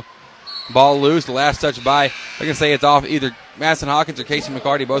in, though. Ball loose. The last touch by, I can say it's off either Madison Hawkins or Casey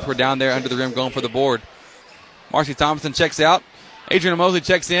McCarty. Both were down there under the rim going for the board. Marcy Thompson checks out. Adriana Mosley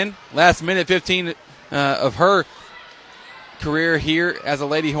checks in. Last minute 15 of her career here as a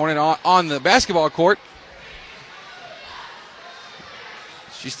Lady Hornet on the basketball court.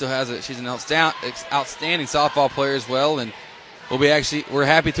 She still has she's an outstanding softball player as well, and we're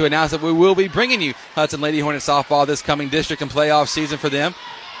happy to announce that we will be bringing you Hudson Lady Hornet softball this coming district and playoff season for them.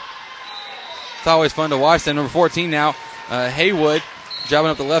 It's always fun to watch them. Number 14 now, Haywood, driving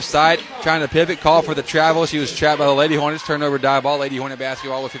up the left side, trying to pivot, call for the travel. She was trapped by the Lady Hornets, turned over die ball. Lady Hornet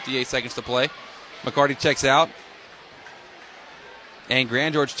basketball with 58 seconds to play. McCarty checks out. And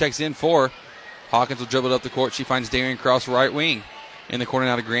Grand George checks in for her. Hawkins will dribble it up the court. She finds Darian Cross right wing. In the corner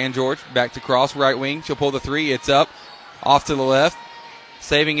now to Grand George. Back to Cross, right wing. She'll pull the three. It's up. Off to the left.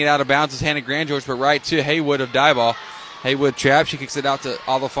 Saving it out of bounds is Hannah Grand George, but right to Haywood of Diboll. Haywood trapped. She kicks it out to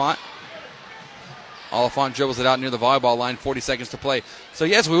Oliphant. Oliphant dribbles it out near the volleyball line. 40 seconds to play. So,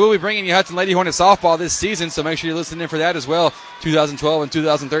 yes, we will be bringing you Hudson Lady Hornet softball this season, so make sure you're listening in for that as well. 2012 and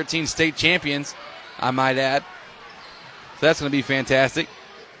 2013 state champions, I might add. So that's going to be fantastic.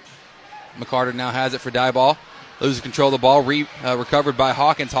 McCarter now has it for Diboll. Loses control of the ball. Recovered by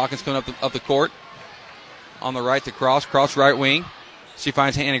Hawkins. Hawkins coming up the court. On the right to Cross. Cross right wing. She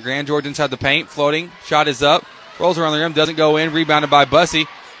finds Hannah Grand George inside the paint. Floating. Shot is up. Rolls around the rim. Doesn't go in. Rebounded by Bussey.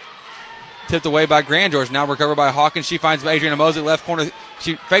 Tipped away by Grand George. Now recovered by Hawkins. She finds Adriana Mosley left corner.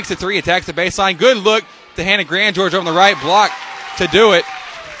 She fakes the three. Attacks the baseline. Good look to Hannah Grand George on the right block to do it.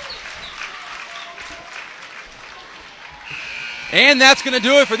 And that's going to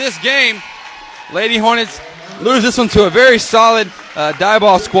do it for this game. Lady Hornets lose this one to a very solid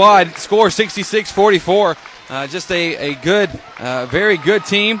Diboll squad. Score 66-44. Just a good, very good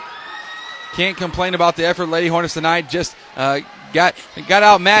team. Can't complain about the effort. Lady Hornets tonight just got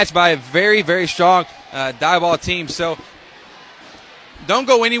outmatched by a very, very strong Diboll team. So don't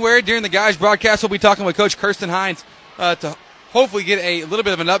go anywhere. During the guys' broadcast, we'll be talking with Coach Kirsten Hines to hopefully get a little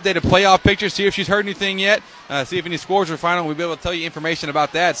bit of an updated playoff picture, see if she's heard anything yet, see if any scores are final. We'll be able to tell you information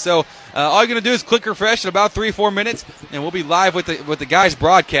about that. So all you're going to do is click refresh in about 3-4 minutes, and we'll be live with the guys'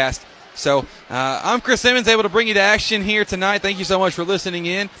 broadcast. So I'm Chris Simmons, able to bring you to action here tonight. Thank you so much for listening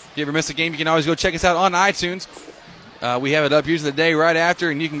in. If you ever miss a game, you can always go check us out on iTunes. We have it up usually the day right after,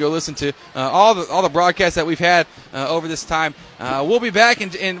 and you can go listen to all the broadcasts that we've had over this time. We'll be back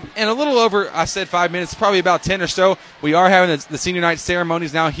in a little over, I said 5 minutes, probably about 10 or so. We are having the senior night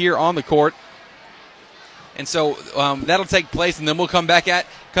ceremonies now here on the court. And so that'll take place, and then we'll come back at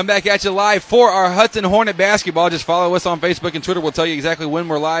you live for our Hudson Hornet basketball. Just follow us on Facebook and Twitter. We'll tell you exactly when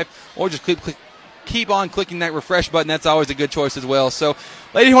we're live, or just keep on clicking that refresh button. That's always a good choice as well. So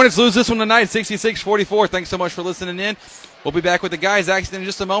Lady Hornets lose this one tonight, 66-44. Thanks so much for listening in. We'll be back with the guys' action in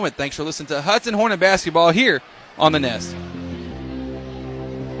just a moment. Thanks for listening to Hudson Hornet basketball here on The Nest.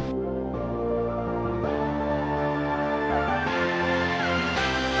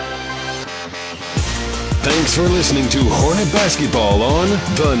 Thanks for listening to Hornet Basketball on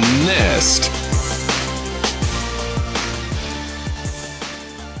The Nest.